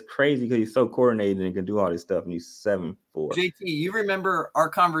tall. But it's crazy because he's so coordinated and can do all this stuff. And he's 7'4". JT, you remember our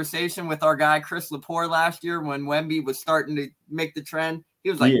conversation with our guy Chris Lepore last year when Wemby was starting to make the trend? He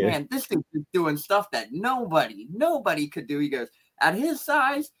was like, man, this dude is doing stuff that nobody could do. He goes, at his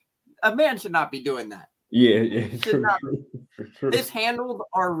size, a man should not be doing that. Yeah. His handles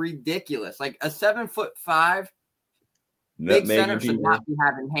are ridiculous. Like a 7'5" big center should not be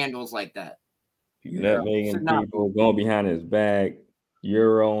having handles like that. Nutmegging people, going behind his back,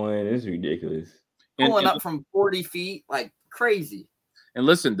 Euroing. It's ridiculous. Pulling up from 40 feet, like crazy. And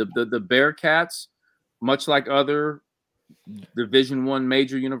listen, the Bearcats, much like other Division I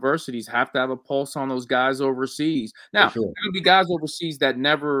major universities, have to have a pulse on those guys overseas. Now, there will be guys overseas that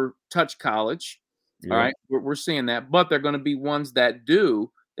never touch college. Yeah. All right, we're seeing that, but they're going to be ones that do,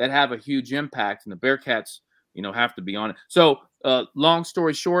 that have a huge impact, and the Bearcats, have to be on it. So, long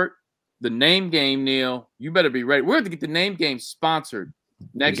story short, the name game, Neil, you better be ready. We're going to get the name game sponsored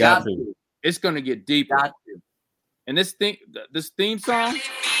next year. It's going to get deeper. And this theme song.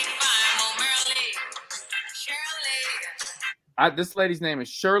 This lady's name is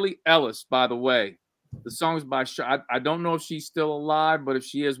Shirley Ellis, by the way. The song is by I don't know if she's still alive, but if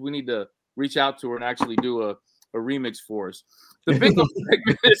she is, we need to reach out to her and actually do a remix for us. The Bingo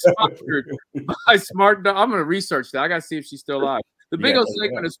segment is sponsored by Smart Dog. I'm going to research that. I got to see if she's still alive. The Bingo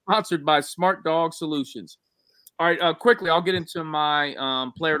segment is sponsored by Smart Dog Solutions. All right, quickly, I'll get into my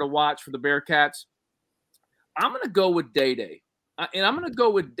player to watch for the Bearcats. I'm going to go with Day-Day. And I'm going to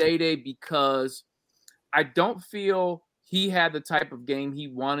go with Day-Day because I don't feel he had the type of game he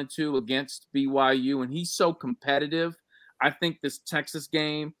wanted to against BYU, and he's so competitive. I think this Texas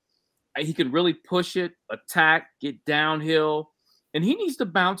game, he can really push it, attack, get downhill, and he needs to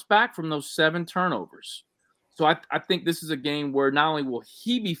bounce back from those 7 turnovers. So I think this is a game where not only will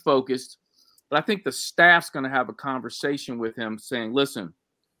he be focused, but I think the staff's going to have a conversation with him saying, listen,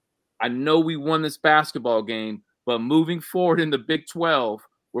 I know we won this basketball game, but moving forward in the Big 12,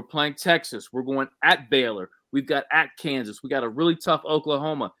 we're playing Texas. We're going at Baylor. We've got at Kansas. We got a really tough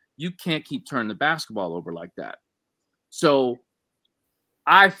Oklahoma. You can't keep turning the basketball over like that. So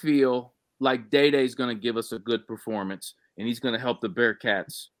I feel like Day-Day is going to give us a good performance, and he's going to help the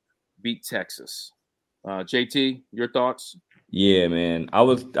Bearcats beat Texas. JT, your thoughts? Yeah, man. I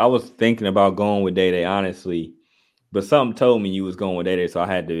was thinking about going with Day-Day, honestly, but something told me you was going with Day-Day, so I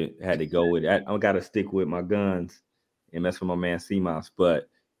had to go with it. I got to stick with my guns and mess with my man C-Mouse, but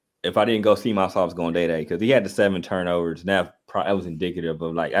if I didn't go C-Mouse, I was going Day-Day because he had the 7 turnovers. And that was indicative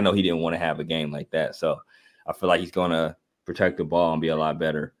of, like, I know he didn't want to have a game like that. So I feel like he's going to protect the ball and be a lot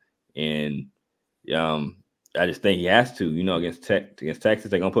better. And I just think he has to, against Texas.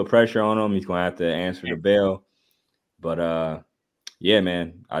 They're going to put pressure on him. He's going to have to answer the bell. But, yeah,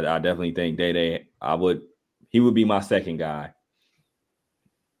 man, I definitely think Day-Day, he would be my second guy.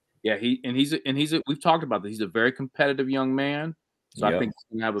 Yeah, we've talked about this. He's a very competitive young man. So I think he's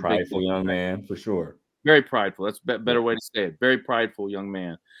going to have a prideful young man for sure. Very prideful. That's a better way to say it. Very prideful young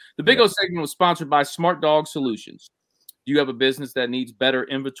man. The Big O segment was sponsored by Smart Dog Solutions. Do you have a business that needs better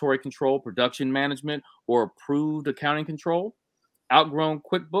inventory control, production management, or approved accounting control? Outgrown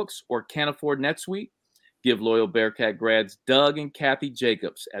QuickBooks or can't afford NetSuite? Give loyal Bearcat grads Doug and Kathy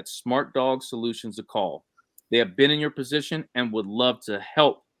Jacobs at Smart Dog Solutions a call. They have been in your position and would love to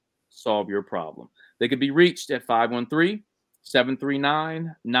help solve your problem. They can be reached at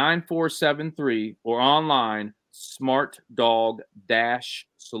 513-739-9473 or online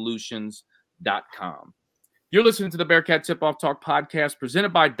smartdog-solutions.com. You're listening to the Bearcat Tip-Off Talk podcast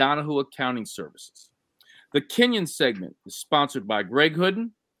presented by Donahue Accounting Services. The Kenyon segment is sponsored by Greg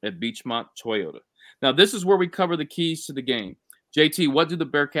Hooden at Beachmont Toyota. Now, this is where we cover the keys to the game. JT, what do the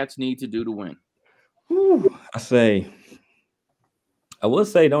Bearcats need to do to win? I will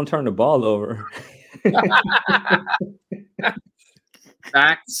say don't turn the ball over.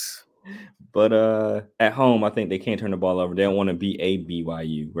 Facts. But at home, I think they can't turn the ball over. They don't want to be a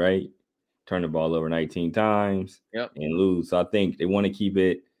BYU, right? Turn the ball over 19 times and lose. So I think they want to keep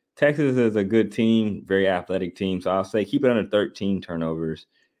it. Texas is a good team, very athletic team. So I'll say keep it under 13 turnovers.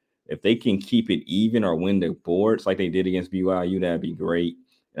 If they can keep it even or win the boards like they did against BYU, that'd be great.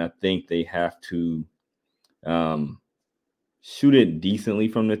 And I think they have to shoot it decently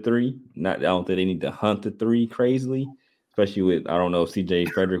from the three. I don't think they need to hunt the three crazily, especially with I don't know if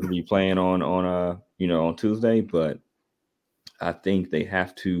CJ Frederick will be playing on Tuesday, but I think they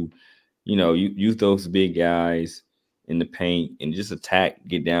have to, use those big guys in the paint and just attack,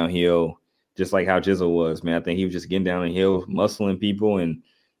 get downhill, just like how Jizzle was, man. I think he was just getting down the hill, muscling people, and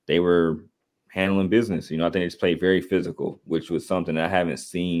they were handling business. I think they just played very physical, which was something that I haven't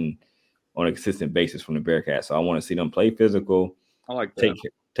seen on a consistent basis from the Bearcats. So I want to see them play physical. I like that.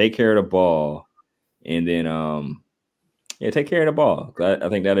 Take care of the ball, and then take care of the ball. I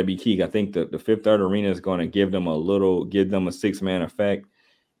think that'll be key. I think the Fifth Third Arena is going to give them a 6-man effect.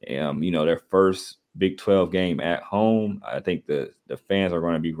 Their first Big 12 game at home. I think the fans are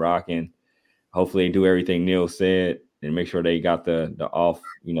going to be rocking. Hopefully they do everything Neil said and make sure they got the off,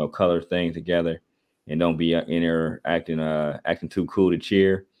 color thing together and don't be in there acting too cool to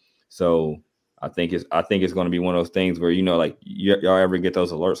cheer. So I think it's going to be one of those things where, like y'all ever get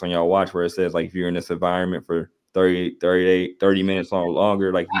those alerts on y'all watch where it says like if you're in this environment for 30 minutes or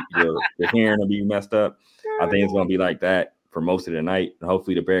longer, like your hearing will be messed up. I think it's going to be like that for most of the night. And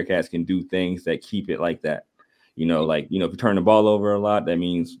hopefully the Bearcats can do things that keep it like that. If you turn the ball over a lot, that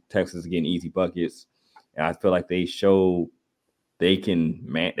means Texas is getting easy buckets. And I feel like they show they can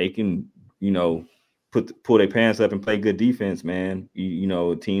pull their pants up and play good defense, man.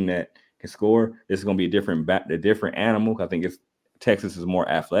 A team that can score. This is going to be a different animal. I think Texas is more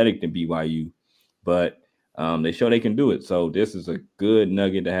athletic than BYU, but they show they can do it. So this is a good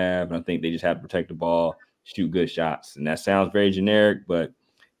nugget to have. And I think they just have to protect the ball, shoot good shots. And that sounds very generic, but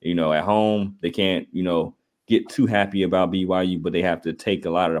at home they can't, get too happy about BYU, but they have to take a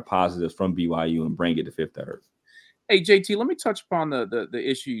lot of the positives from BYU and bring it to Fifth Third. Hey, JT, let me touch upon the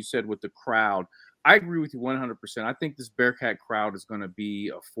issue you said with the crowd. I agree with you 100%. I think this Bearcat crowd is going to be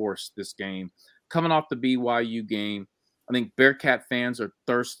a force this game. Coming off the BYU game, I think Bearcat fans are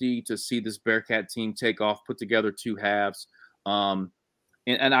thirsty to see this Bearcat team take off, put together two halves. And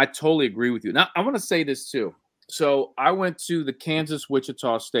I totally agree with you. Now, I want to say this too. So I went to the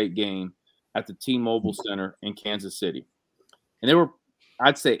Kansas-Wichita State game at the T-Mobile Center in Kansas City. And there were,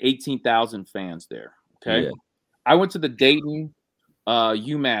 I'd say, 18,000 fans there. Okay. Yeah. I went to the Dayton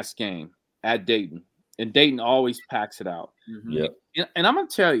UMass game at Dayton, and Dayton always packs it out. Yeah. And I'm going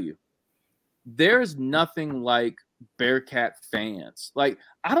to tell you, there's nothing like Bearcat fans. Like,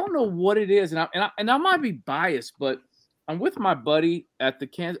 I don't know what it is. And I might be biased, but I'm with my buddy at the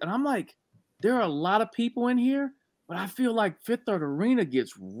Kansas, and I'm like, there are a lot of people in here, but I feel like Fifth Third Arena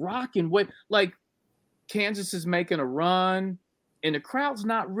gets rocking. Like Kansas is making a run, and the crowd's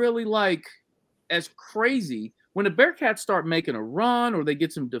not really like as crazy. When the Bearcats start making a run or they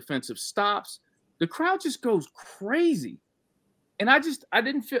get some defensive stops, the crowd just goes crazy. And I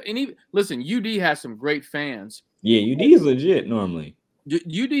didn't feel any. Listen, UD has some great fans. Yeah, UD is legit normally.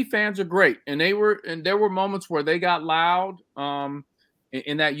 UD fans are great, and there were moments where they got loud.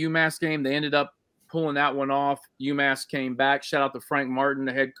 In that UMass game, they ended up pulling that one off. UMass came back. Shout out to Frank Martin,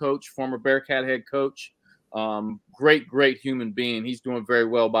 the head coach, former Bearcat head coach. Great human being. He's doing very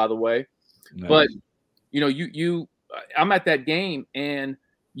well, by the way. Nice. But I'm at that game, and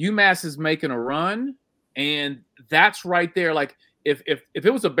UMass is making a run, and that's right there. Like if it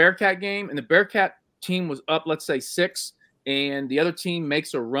was a Bearcat game and the Bearcat team was up, let's say 6, and the other team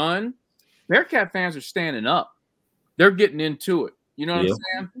makes a run, Bearcat fans are standing up. They're getting into it. You know what I'm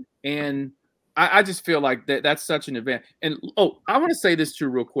saying? And I just feel like that's such an event. And, I want to say this too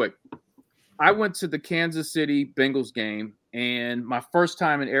real quick. I went to the Kansas City Bengals game, and my first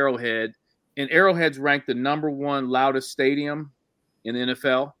time in Arrowhead, and Arrowhead's ranked the number 1 loudest stadium in the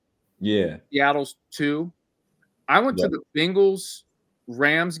NFL. Yeah. Seattle's 2. I went to the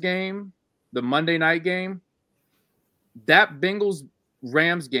Bengals-Rams game, the Monday night game. That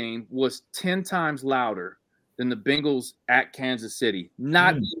Bengals-Rams game was 10 times louder than the Bengals at Kansas City.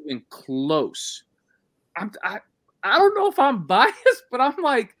 Not even close. I don't know if I'm biased, but I'm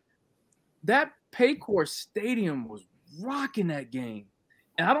like, that Paycor Stadium was rocking that game.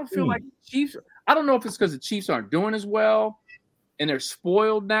 And I don't feel like the Chiefs – I don't know if it's because the Chiefs aren't doing as well and they're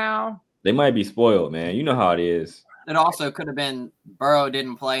spoiled now. They might be spoiled, man. You know how it is. It also could have been Burrow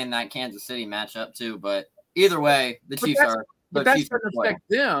didn't play in that Kansas City matchup too, but either way, the Chiefs are – But that doesn't affect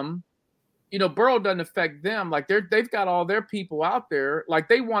them. Burrow doesn't affect them. Like they've got all their people out there. Like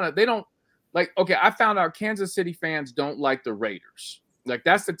they don't like, okay, I found out Kansas City fans don't like the Raiders. Like,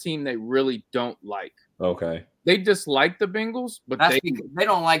 that's the team they really don't like. Okay. They dislike the Bengals, but That's because they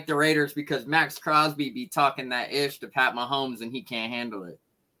don't like the Raiders because Max Crosby be talking that ish to Pat Mahomes and he can't handle it.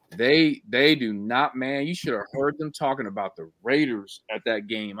 They do not, man. You should have heard them talking about the Raiders at that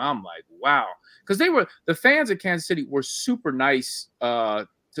game. I'm like, wow, because the fans of Kansas City were super nice to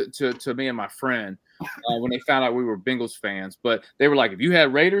me and my friend when they found out we were Bengals fans. But they were like, if you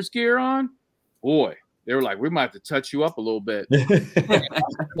had Raiders gear on, boy, they were like, we might have to touch you up a little bit.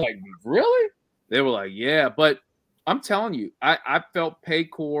 Like, really? They were like, yeah. But I'm telling you, I felt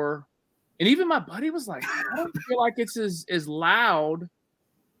Paycor, and even my buddy was like, I don't feel like it's as loud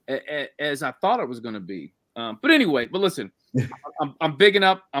as I thought it was going to be. But anyway, but listen, I'm bigging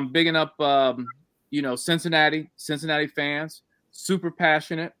up, Cincinnati fans, super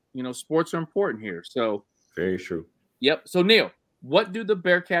passionate. Sports are important here. So very true. Yep. So Neil, what do the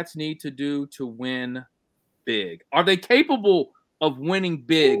Bearcats need to do to win big? Are they capable of winning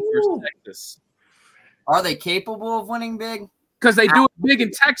big versus Texas? Are they capable of winning big? Because they do it big in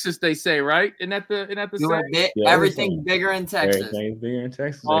Texas, they say, right? And at the everything's bigger in Texas. Everything's bigger in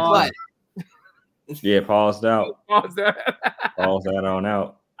Texas. But yeah, paused out. Pause that. Pause that on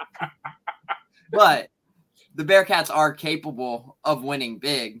out. But the Bearcats are capable of winning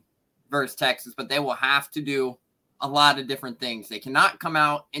big versus Texas, but they will have to do a lot of different things. They cannot come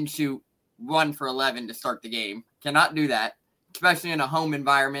out and shoot 1 for 11 to start the game. Cannot do that, especially in a home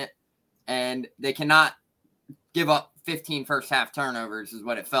environment. And they cannot give up 15 first half turnovers is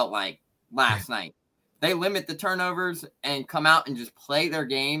what it felt like last night. They limit the turnovers and come out and just play their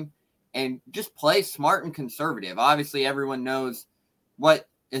game and just play smart and conservative. Obviously, everyone knows what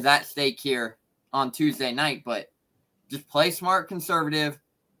is at stake here on Tuesday night, but just play smart, conservative,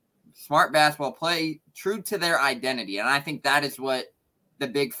 smart basketball, play true to their identity. And I think that is what the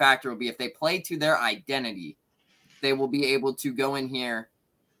big factor will be. If they play to their identity, they will be able to go in here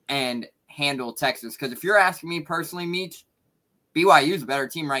and handle Texas. Because if you're asking me personally, Meech, BYU is a better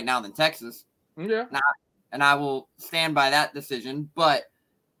team right now than Texas. Yeah. And I will stand by that decision. But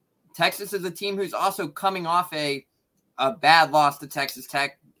Texas is a team who's also coming off a bad loss to Texas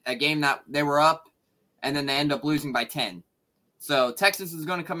Tech, a game that they were up, and then they end up losing by 10. So Texas is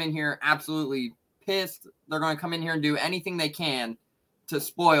going to come in here absolutely pissed. They're going to come in here and do anything they can to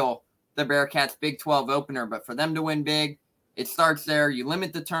spoil the Bearcats' Big 12 opener. But for them to win big, it starts there. You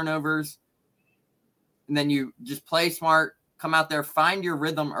limit the turnovers, and then you just play smart, come out there, find your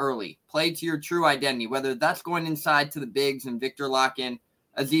rhythm early, play to your true identity, whether that's going inside to the bigs and Victor Locken,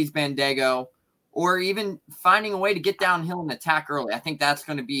 Aziz Bandego, or even finding a way to get downhill and attack early. I think that's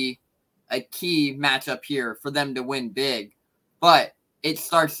going to be a key matchup here for them to win big. But it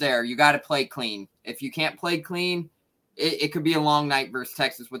starts there. You got to play clean. If you can't play clean, it could be a long night versus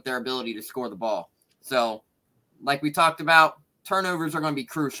Texas with their ability to score the ball. So, like we talked about, turnovers are going to be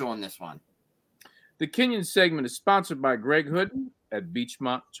crucial in this one. The Kenyon segment is sponsored by Greg Hooden at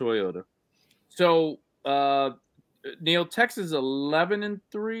Beachmont Toyota. So, Neil, Texas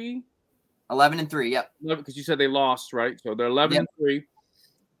 11-3. 11-3, yep. Because you said they lost, right? So they're 11-3.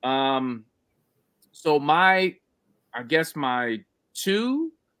 So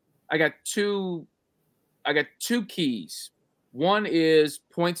I got two keys. One is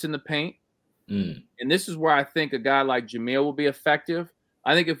points in the paint. And this is where I think a guy like Jamil will be effective.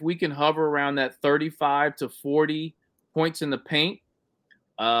 I think if we can hover around that 35 to 40 points in the paint,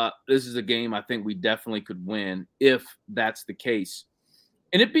 this is a game I think we definitely could win if that's the case.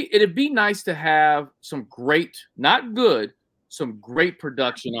 And it'd be nice to have some great, not good, some great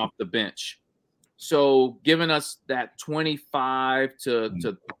production off the bench. So giving us that 25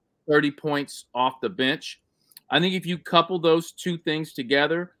 to 30 points off the bench. I think if you couple those two things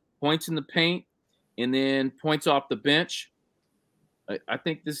together, points in the paint and then points off the bench, I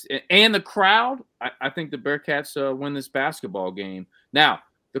think this and the crowd, I think the Bearcats win this basketball game. Now,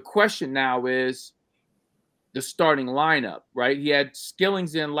 the question now is the starting lineup, right? He had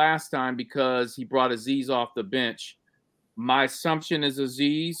Skillings in last time because he brought Aziz off the bench. My assumption is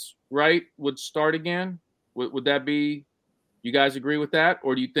Aziz, right, would start again. Would that be, you guys agree with that?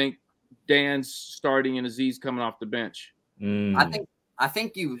 Or do you think Dan's starting and Aziz coming off the bench? I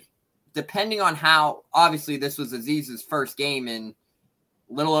think you, depending on how, obviously this was Aziz's first game in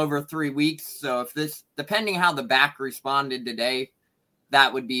a little over 3 weeks. So depending how the back responded today,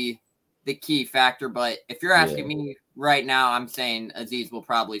 that would be the key factor. But if you're asking me right now, I'm saying Aziz will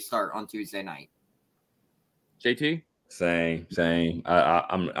probably start on Tuesday night. JT? Same.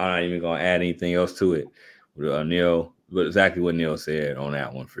 I'm not even going to add anything else to it. Neil, but exactly what Neil said on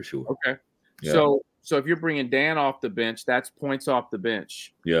that one for sure. Okay. Yeah. So if you're bringing Dan off the bench, that's points off the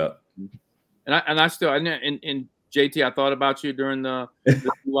bench. Yeah. And I still and JT, I thought about you during the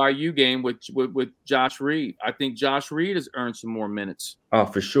BYU game with Josh Reed. I think Josh Reed has earned some more minutes. Oh,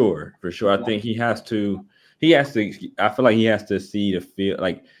 for sure. I think he has to. I feel like he has to see the field,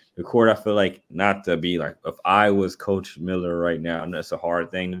 like the court. I feel like not to be like if I was Coach Miller right now, and that's a hard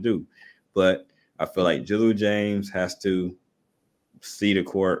thing to do, but I feel like Jizzle James has to see the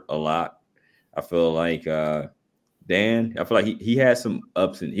court a lot. I feel like Dan, I feel like he had some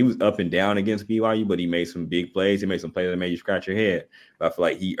ups and he was up and down against BYU, but he made some big plays. He made some plays that made you scratch your head. But I feel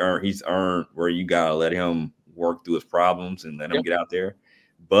like he's earned where you gotta let him work through his problems and let him get out there.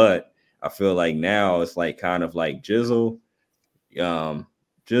 But I feel like now it's like kind of like Jizzle,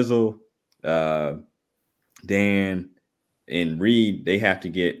 Dan, and Reed, they have to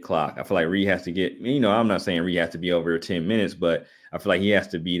get clock. I feel like Reed has to get, I'm not saying Reed has to be over 10 minutes, but I feel like he has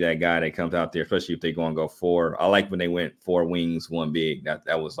to be that guy that comes out there, especially if they're going to go 4. I like when they went 4 wings, 1 big.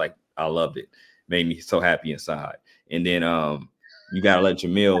 That was like, I loved it. Made me so happy inside. And then you got to let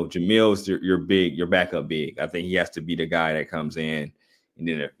Jamil's your backup big. I think he has to be the guy that comes in. And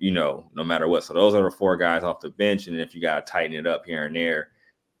then, no matter what. So those are the 4 guys off the bench. And if you got to tighten it up here and there,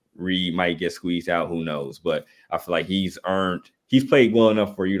 Reed might get squeezed out. Who knows? But I feel like he's played well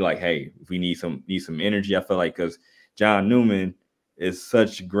enough for you. Like, hey, if we need some energy, I feel like because John Newman is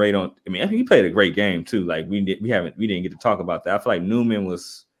such great on. I mean, he played a great game too. Like we didn't get to talk about that. I feel like Newman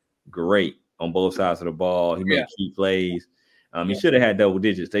was great on both sides of the ball. He made key plays. He should have had double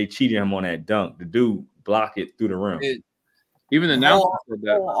digits. They cheated him on that dunk. The dude blocked it through the rim. Even the whole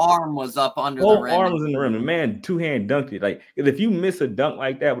arm was up under the rim. Arm was in the rim. The man 2-hand dunked it. Like if you miss a dunk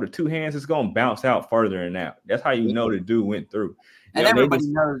like that with the 2 hands, it's gonna bounce out further than that. That's how you know the dude went through. And everybody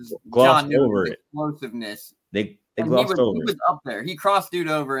knows John Newman's explosiveness. They glossed over it. He was up there. He crossed dude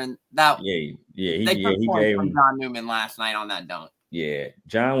over, and that he gave him John Newman last night on that dunk. Yeah,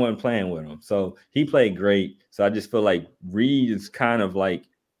 John wasn't playing with him, so he played great. So I just feel like Reed is kind of like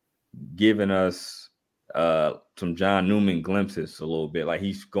giving us some John Newman glimpses a little bit. Like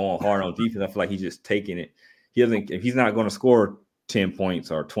he's going hard on defense. I feel like he's just taking it. He's not going to score 10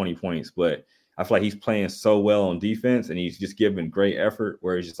 points or 20 points, but I feel like he's playing so well on defense and he's just giving great effort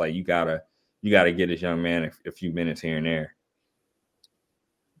where it's just like you gotta get this young man a few minutes here and there.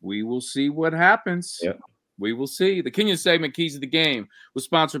 We will see what happens. Yep. We will see. The Kenyon segment, Keys of the Game, was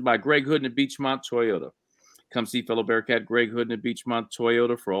sponsored by Greg Hood and Beachmont Toyota. Come see fellow Bearcat Greg Hood and Beachmont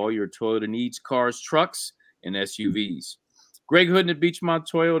Toyota for all your Toyota needs, cars, trucks, and SUVs. Greg Hood and Beachmont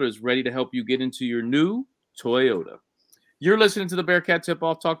Toyota is ready to help you get into your new Toyota. You're listening to the Bearcat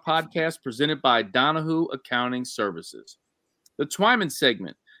Tip-Off Talk podcast presented by Donahue Accounting Services. The Twyman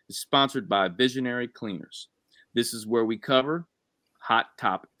segment is sponsored by Visionary Cleaners. This is where we cover hot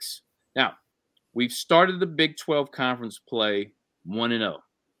topics. Now, we've started the Big 12 conference play 1-0.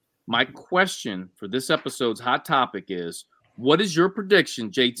 My question for this episode's hot topic is, what is your prediction,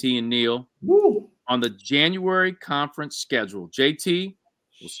 JT and Neil, on the January conference schedule? JT,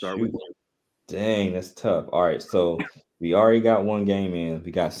 we'll start with you. Dang, that's tough. All right, so we already got 1 game in.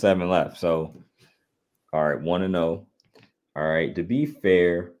 We got 7 left. So, all right, 1-0. All right, to be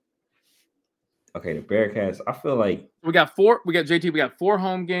fair, okay, the Bearcats, I feel like we got 4. We got JT. We got 4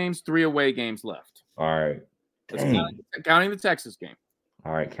 home games, 3 away games left. All right, counting the Texas game.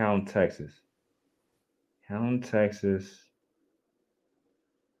 All right, count Texas.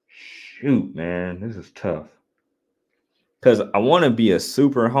 Shoot, man, this is tough. Because I want to be a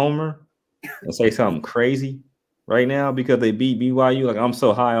super homer and say something crazy right now because they beat BYU. Like, I'm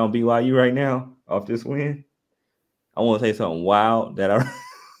so high on BYU right now off this win. I want to say something wild that I...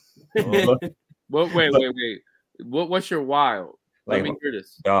 Well, wait. What's your wild? Let me hear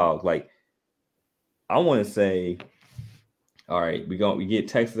this. Dog, like, I want to say... All right, we get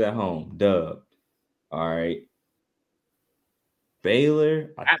Texas at home, dubbed. All right,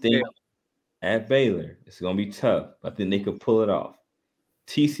 Baylor. At Baylor, it's gonna be tough. I think they could pull it off.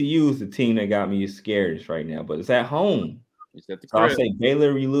 TCU is the team that got me scared right now, but it's at home. It's at the so I'll say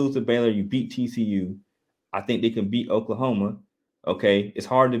Baylor. You lose to Baylor, you beat TCU. I think they can beat Oklahoma. Okay, it's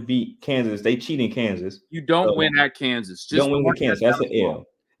hard to beat Kansas. They cheat in Kansas. You don't win at Kansas. Just don't win at Kansas. That's an L.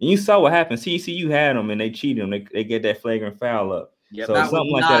 And you saw what happened. TCU had them, and they cheated them. They get that flagrant foul up. Yep, so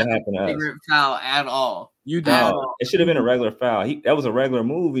something like that happened to us. Flagrant foul at all. You did. It should have been a regular foul. That was a regular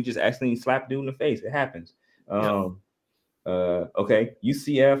move. He just accidentally slapped dude in the face. It happens. Okay.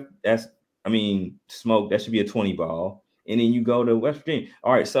 UCF. Smoke. That should be a 20 ball. And then you go to West Virginia.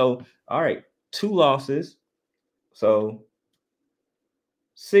 All right. 2 losses. So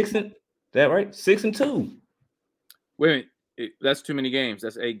 6-2. Wait. That's too many games.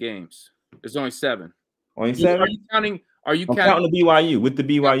 That's 8 games. There's only 7. Only 7? Are you I'm counting the BYU with the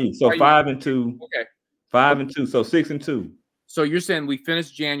BYU. So 5-2. Okay. 5-2. So 6-2. So you're saying we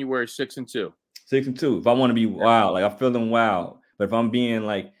finished January 6-2. 6-2. If I want to be wild, like I'm feeling wild. But if I'm being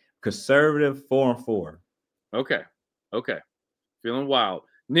like conservative, 4-4. Okay. Feeling wild.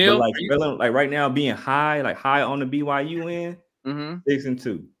 But Neil, like feeling like right now being high, like high on the BYU end,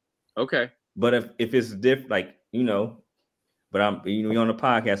 6-2. Okay. But if it's different, like but I'm we on the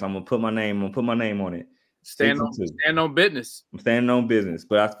podcast, I'm gonna put my name on it. Stand on business. I'm standing on business,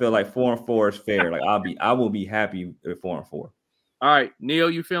 but I feel like 4-4 is fair. Like I will be happy with 4-4. All right, Neil,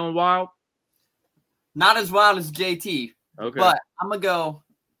 you feeling wild? Not as wild as JT. Okay. But I'm gonna go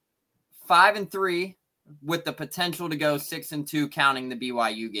 5-3 with the potential to go 6-2, counting the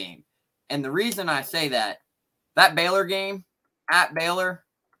BYU game. And the reason I say that Baylor game at Baylor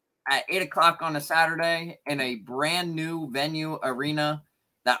at 8:00 on a Saturday in a brand new venue arena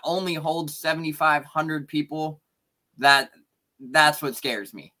that only holds 7,500 people, that's what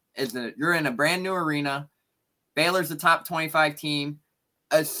scares me. Is that you're in a brand new arena. Baylor's the top 25 team.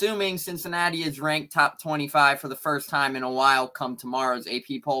 Assuming Cincinnati is ranked top 25 for the first time in a while come tomorrow's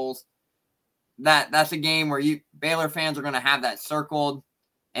AP polls, that's a game where Baylor fans are going to have that circled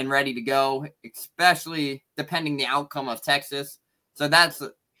and ready to go, especially depending the outcome of Texas. So that's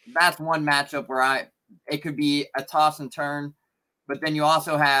one matchup where it could be a toss and turn. But then you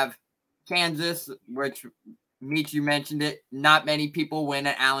also have Kansas, which Meech, you mentioned it. Not many people win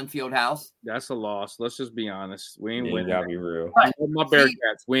at Allen Fieldhouse. That's a loss. Let's just be honest. We ain't winning. Gotta be real. My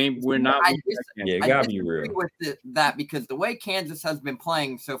Bearcats. We're not. It gotta be real. With that because the way Kansas has been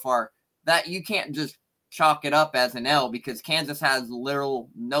playing so far, that you can't just chalk it up as an L because Kansas has literal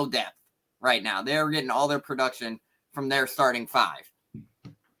no depth right now. They're getting all their production from their starting five.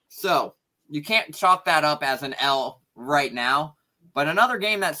 So you can't chalk that up as an L right now. But another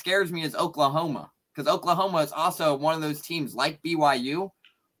game that scares me is Oklahoma, because Oklahoma is also one of those teams like BYU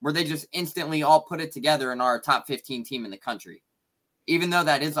where they just instantly all put it together and are a top 15 team in the country. Even though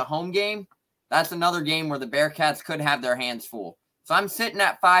that is a home game, that's another game where the Bearcats could have their hands full. So I'm sitting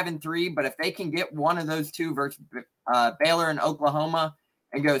at 5-3, but if they can get one of those two versus Baylor and Oklahoma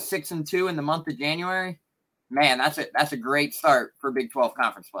and go 6-2 in the month of January, man, that's a great start for Big 12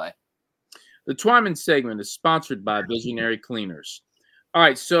 conference play. The Twyman segment is sponsored by Visionary Cleaners. All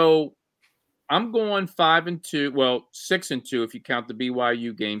right, so I'm going 5-2. Well, 6-2 if you count the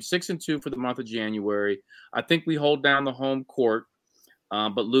BYU game. 6-2 for the month of January. I think we hold down the home court,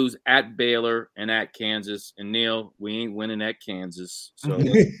 but lose at Baylor and at Kansas. And Neil, we ain't winning at Kansas. So I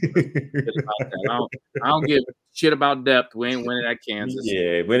don't give a shit about depth. We ain't winning at Kansas.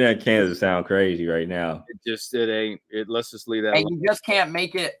 Yeah, winning at Kansas sound crazy right now. It ain't. Let's just leave that. And you just can't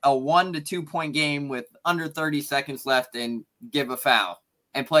make it a 1 to 2 point game with under 30 seconds left and give a foul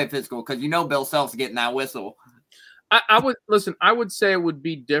and play physical because Bill Self's getting that whistle. I would say it would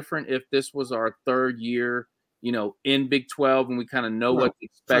be different if this was our third year, in Big 12 and we kind of know what to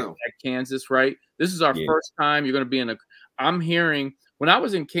expect at Kansas, right? This is our first time. You're going to be I'm hearing when I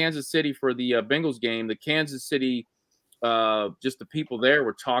was in Kansas City for the Bengals game, the Kansas City, just the people there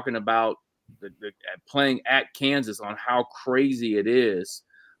were talking about the playing at Kansas on how crazy it is.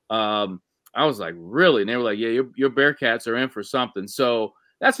 I was like, really? And they were like, yeah, your Bearcats are in for something. So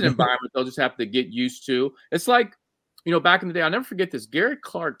that's an environment they'll just have to get used to. It's like, back in the day, I'll never forget this. Gary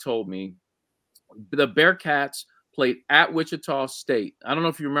Clark told me the Bearcats played at Wichita State. I don't know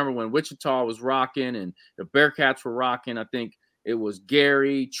if you remember when Wichita was rocking and the Bearcats were rocking. I think it was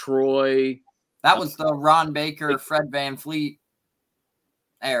Gary, Troy. That was the Ron Baker, Fred VanVleet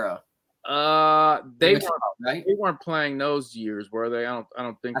era. They weren't playing those years, were they? I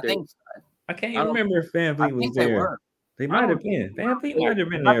don't think I think so. I can't even remember if VanVleet was there. They might have been. VanVleet might have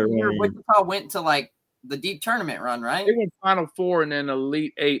been there. Wichita went to the deep tournament run, right? They went Final Four and then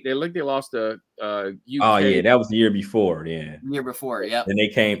Elite Eight. They lost to UK. Oh yeah, that was the year before. Yeah, the year before. Yeah. And they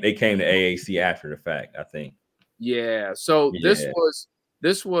came to AAC after the fact, I think. Yeah. So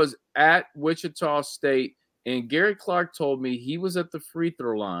this was at Wichita State, and Gary Clark told me he was at the free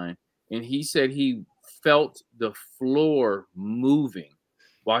throw line, and he said he felt the floor moving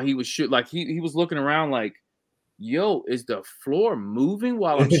while he was shooting. Like he was looking around like, yo, is the floor moving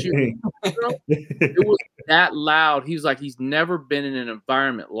while I'm shooting? It was that loud. He was like, he's never been in an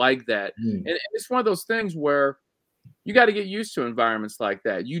environment like that. And it's one of those things where you got to get used to environments like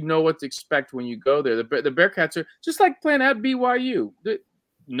that. You know what to expect when you go there. The Bearcats are just like playing at BYU.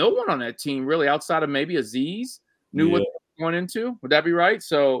 No one on that team really, outside of maybe Aziz, knew what they were going into. Would that be right?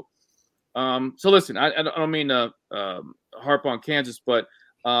 So listen, I don't mean to harp on Kansas, but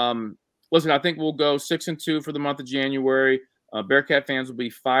listen, I think we'll go 6-2 for the month of January. Bearcat fans will be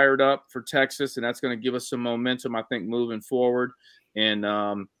fired up for Texas, and that's going to give us some momentum, I think, moving forward. And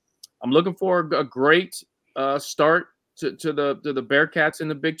I'm looking for a great start to the Bearcats in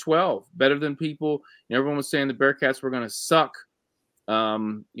the Big 12. Better than people. Everyone was saying the Bearcats were going to suck,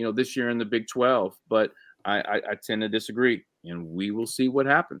 this year in the Big 12, but I tend to disagree, and we will see what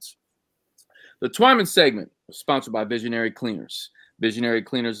happens. The Twyman segment was sponsored by Visionary Cleaners. Visionary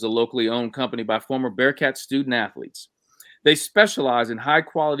Cleaners is a locally owned company by former Bearcat student athletes. They specialize in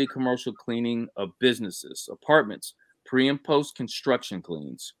high-quality commercial cleaning of businesses, apartments, pre- and post-construction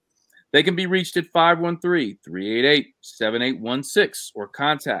cleans. They can be reached at 513-388-7816 or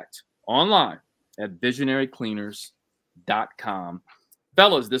contact online at visionarycleaners.com.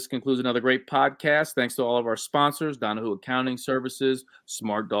 Fellas, this concludes another great podcast. Thanks to all of our sponsors, Donahue Accounting Services,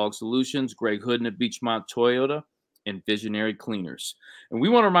 Smart Dog Solutions, Greg Hooden at Beachmont Toyota, and Visionary Cleaners. And we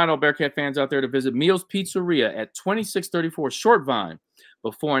want to remind all Bearcat fans out there to visit Meals Pizzeria at 2634 Short Vine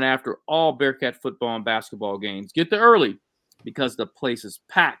before and after all Bearcat football and basketball games. Get there early because the place is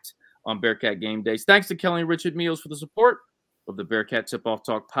packed on Bearcat game days. Thanks to Kelly and Rich at Meals for the support of the Bearcat Tip-Off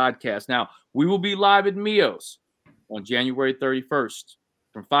Talk podcast. Now, we will be live at Mio's on January 31st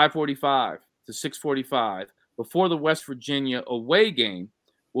from 5:45 to 6:45 before the West Virginia away game.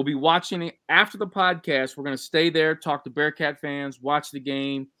 We'll be watching it after the podcast. We're going to stay there, talk to Bearcat fans, watch the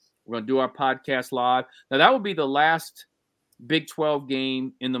game. We're going to do our podcast live. Now, that will be the last Big 12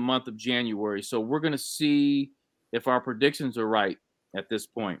 game in the month of January. So we're going to see if our predictions are right at this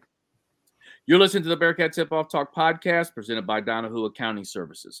point. You're listening to the Bearcat Tip-Off Talk podcast presented by Donahue Accounting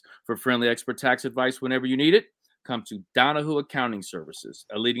Services. For friendly expert tax advice whenever you need it, come to Donahue Accounting Services,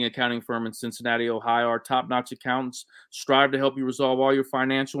 a leading accounting firm in Cincinnati, Ohio. Our top-notch accountants strive to help you resolve all your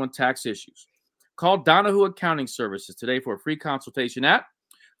financial and tax issues. Call Donahue Accounting Services today for a free consultation at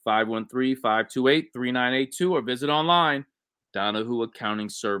 513-528-3982 or visit online,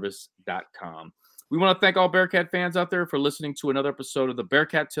 DonahueAccountingService.com. We want to thank all Bearcat fans out there for listening to another episode of the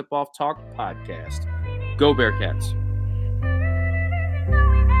Bearcat Tip-Off Talk podcast. Go Bearcats.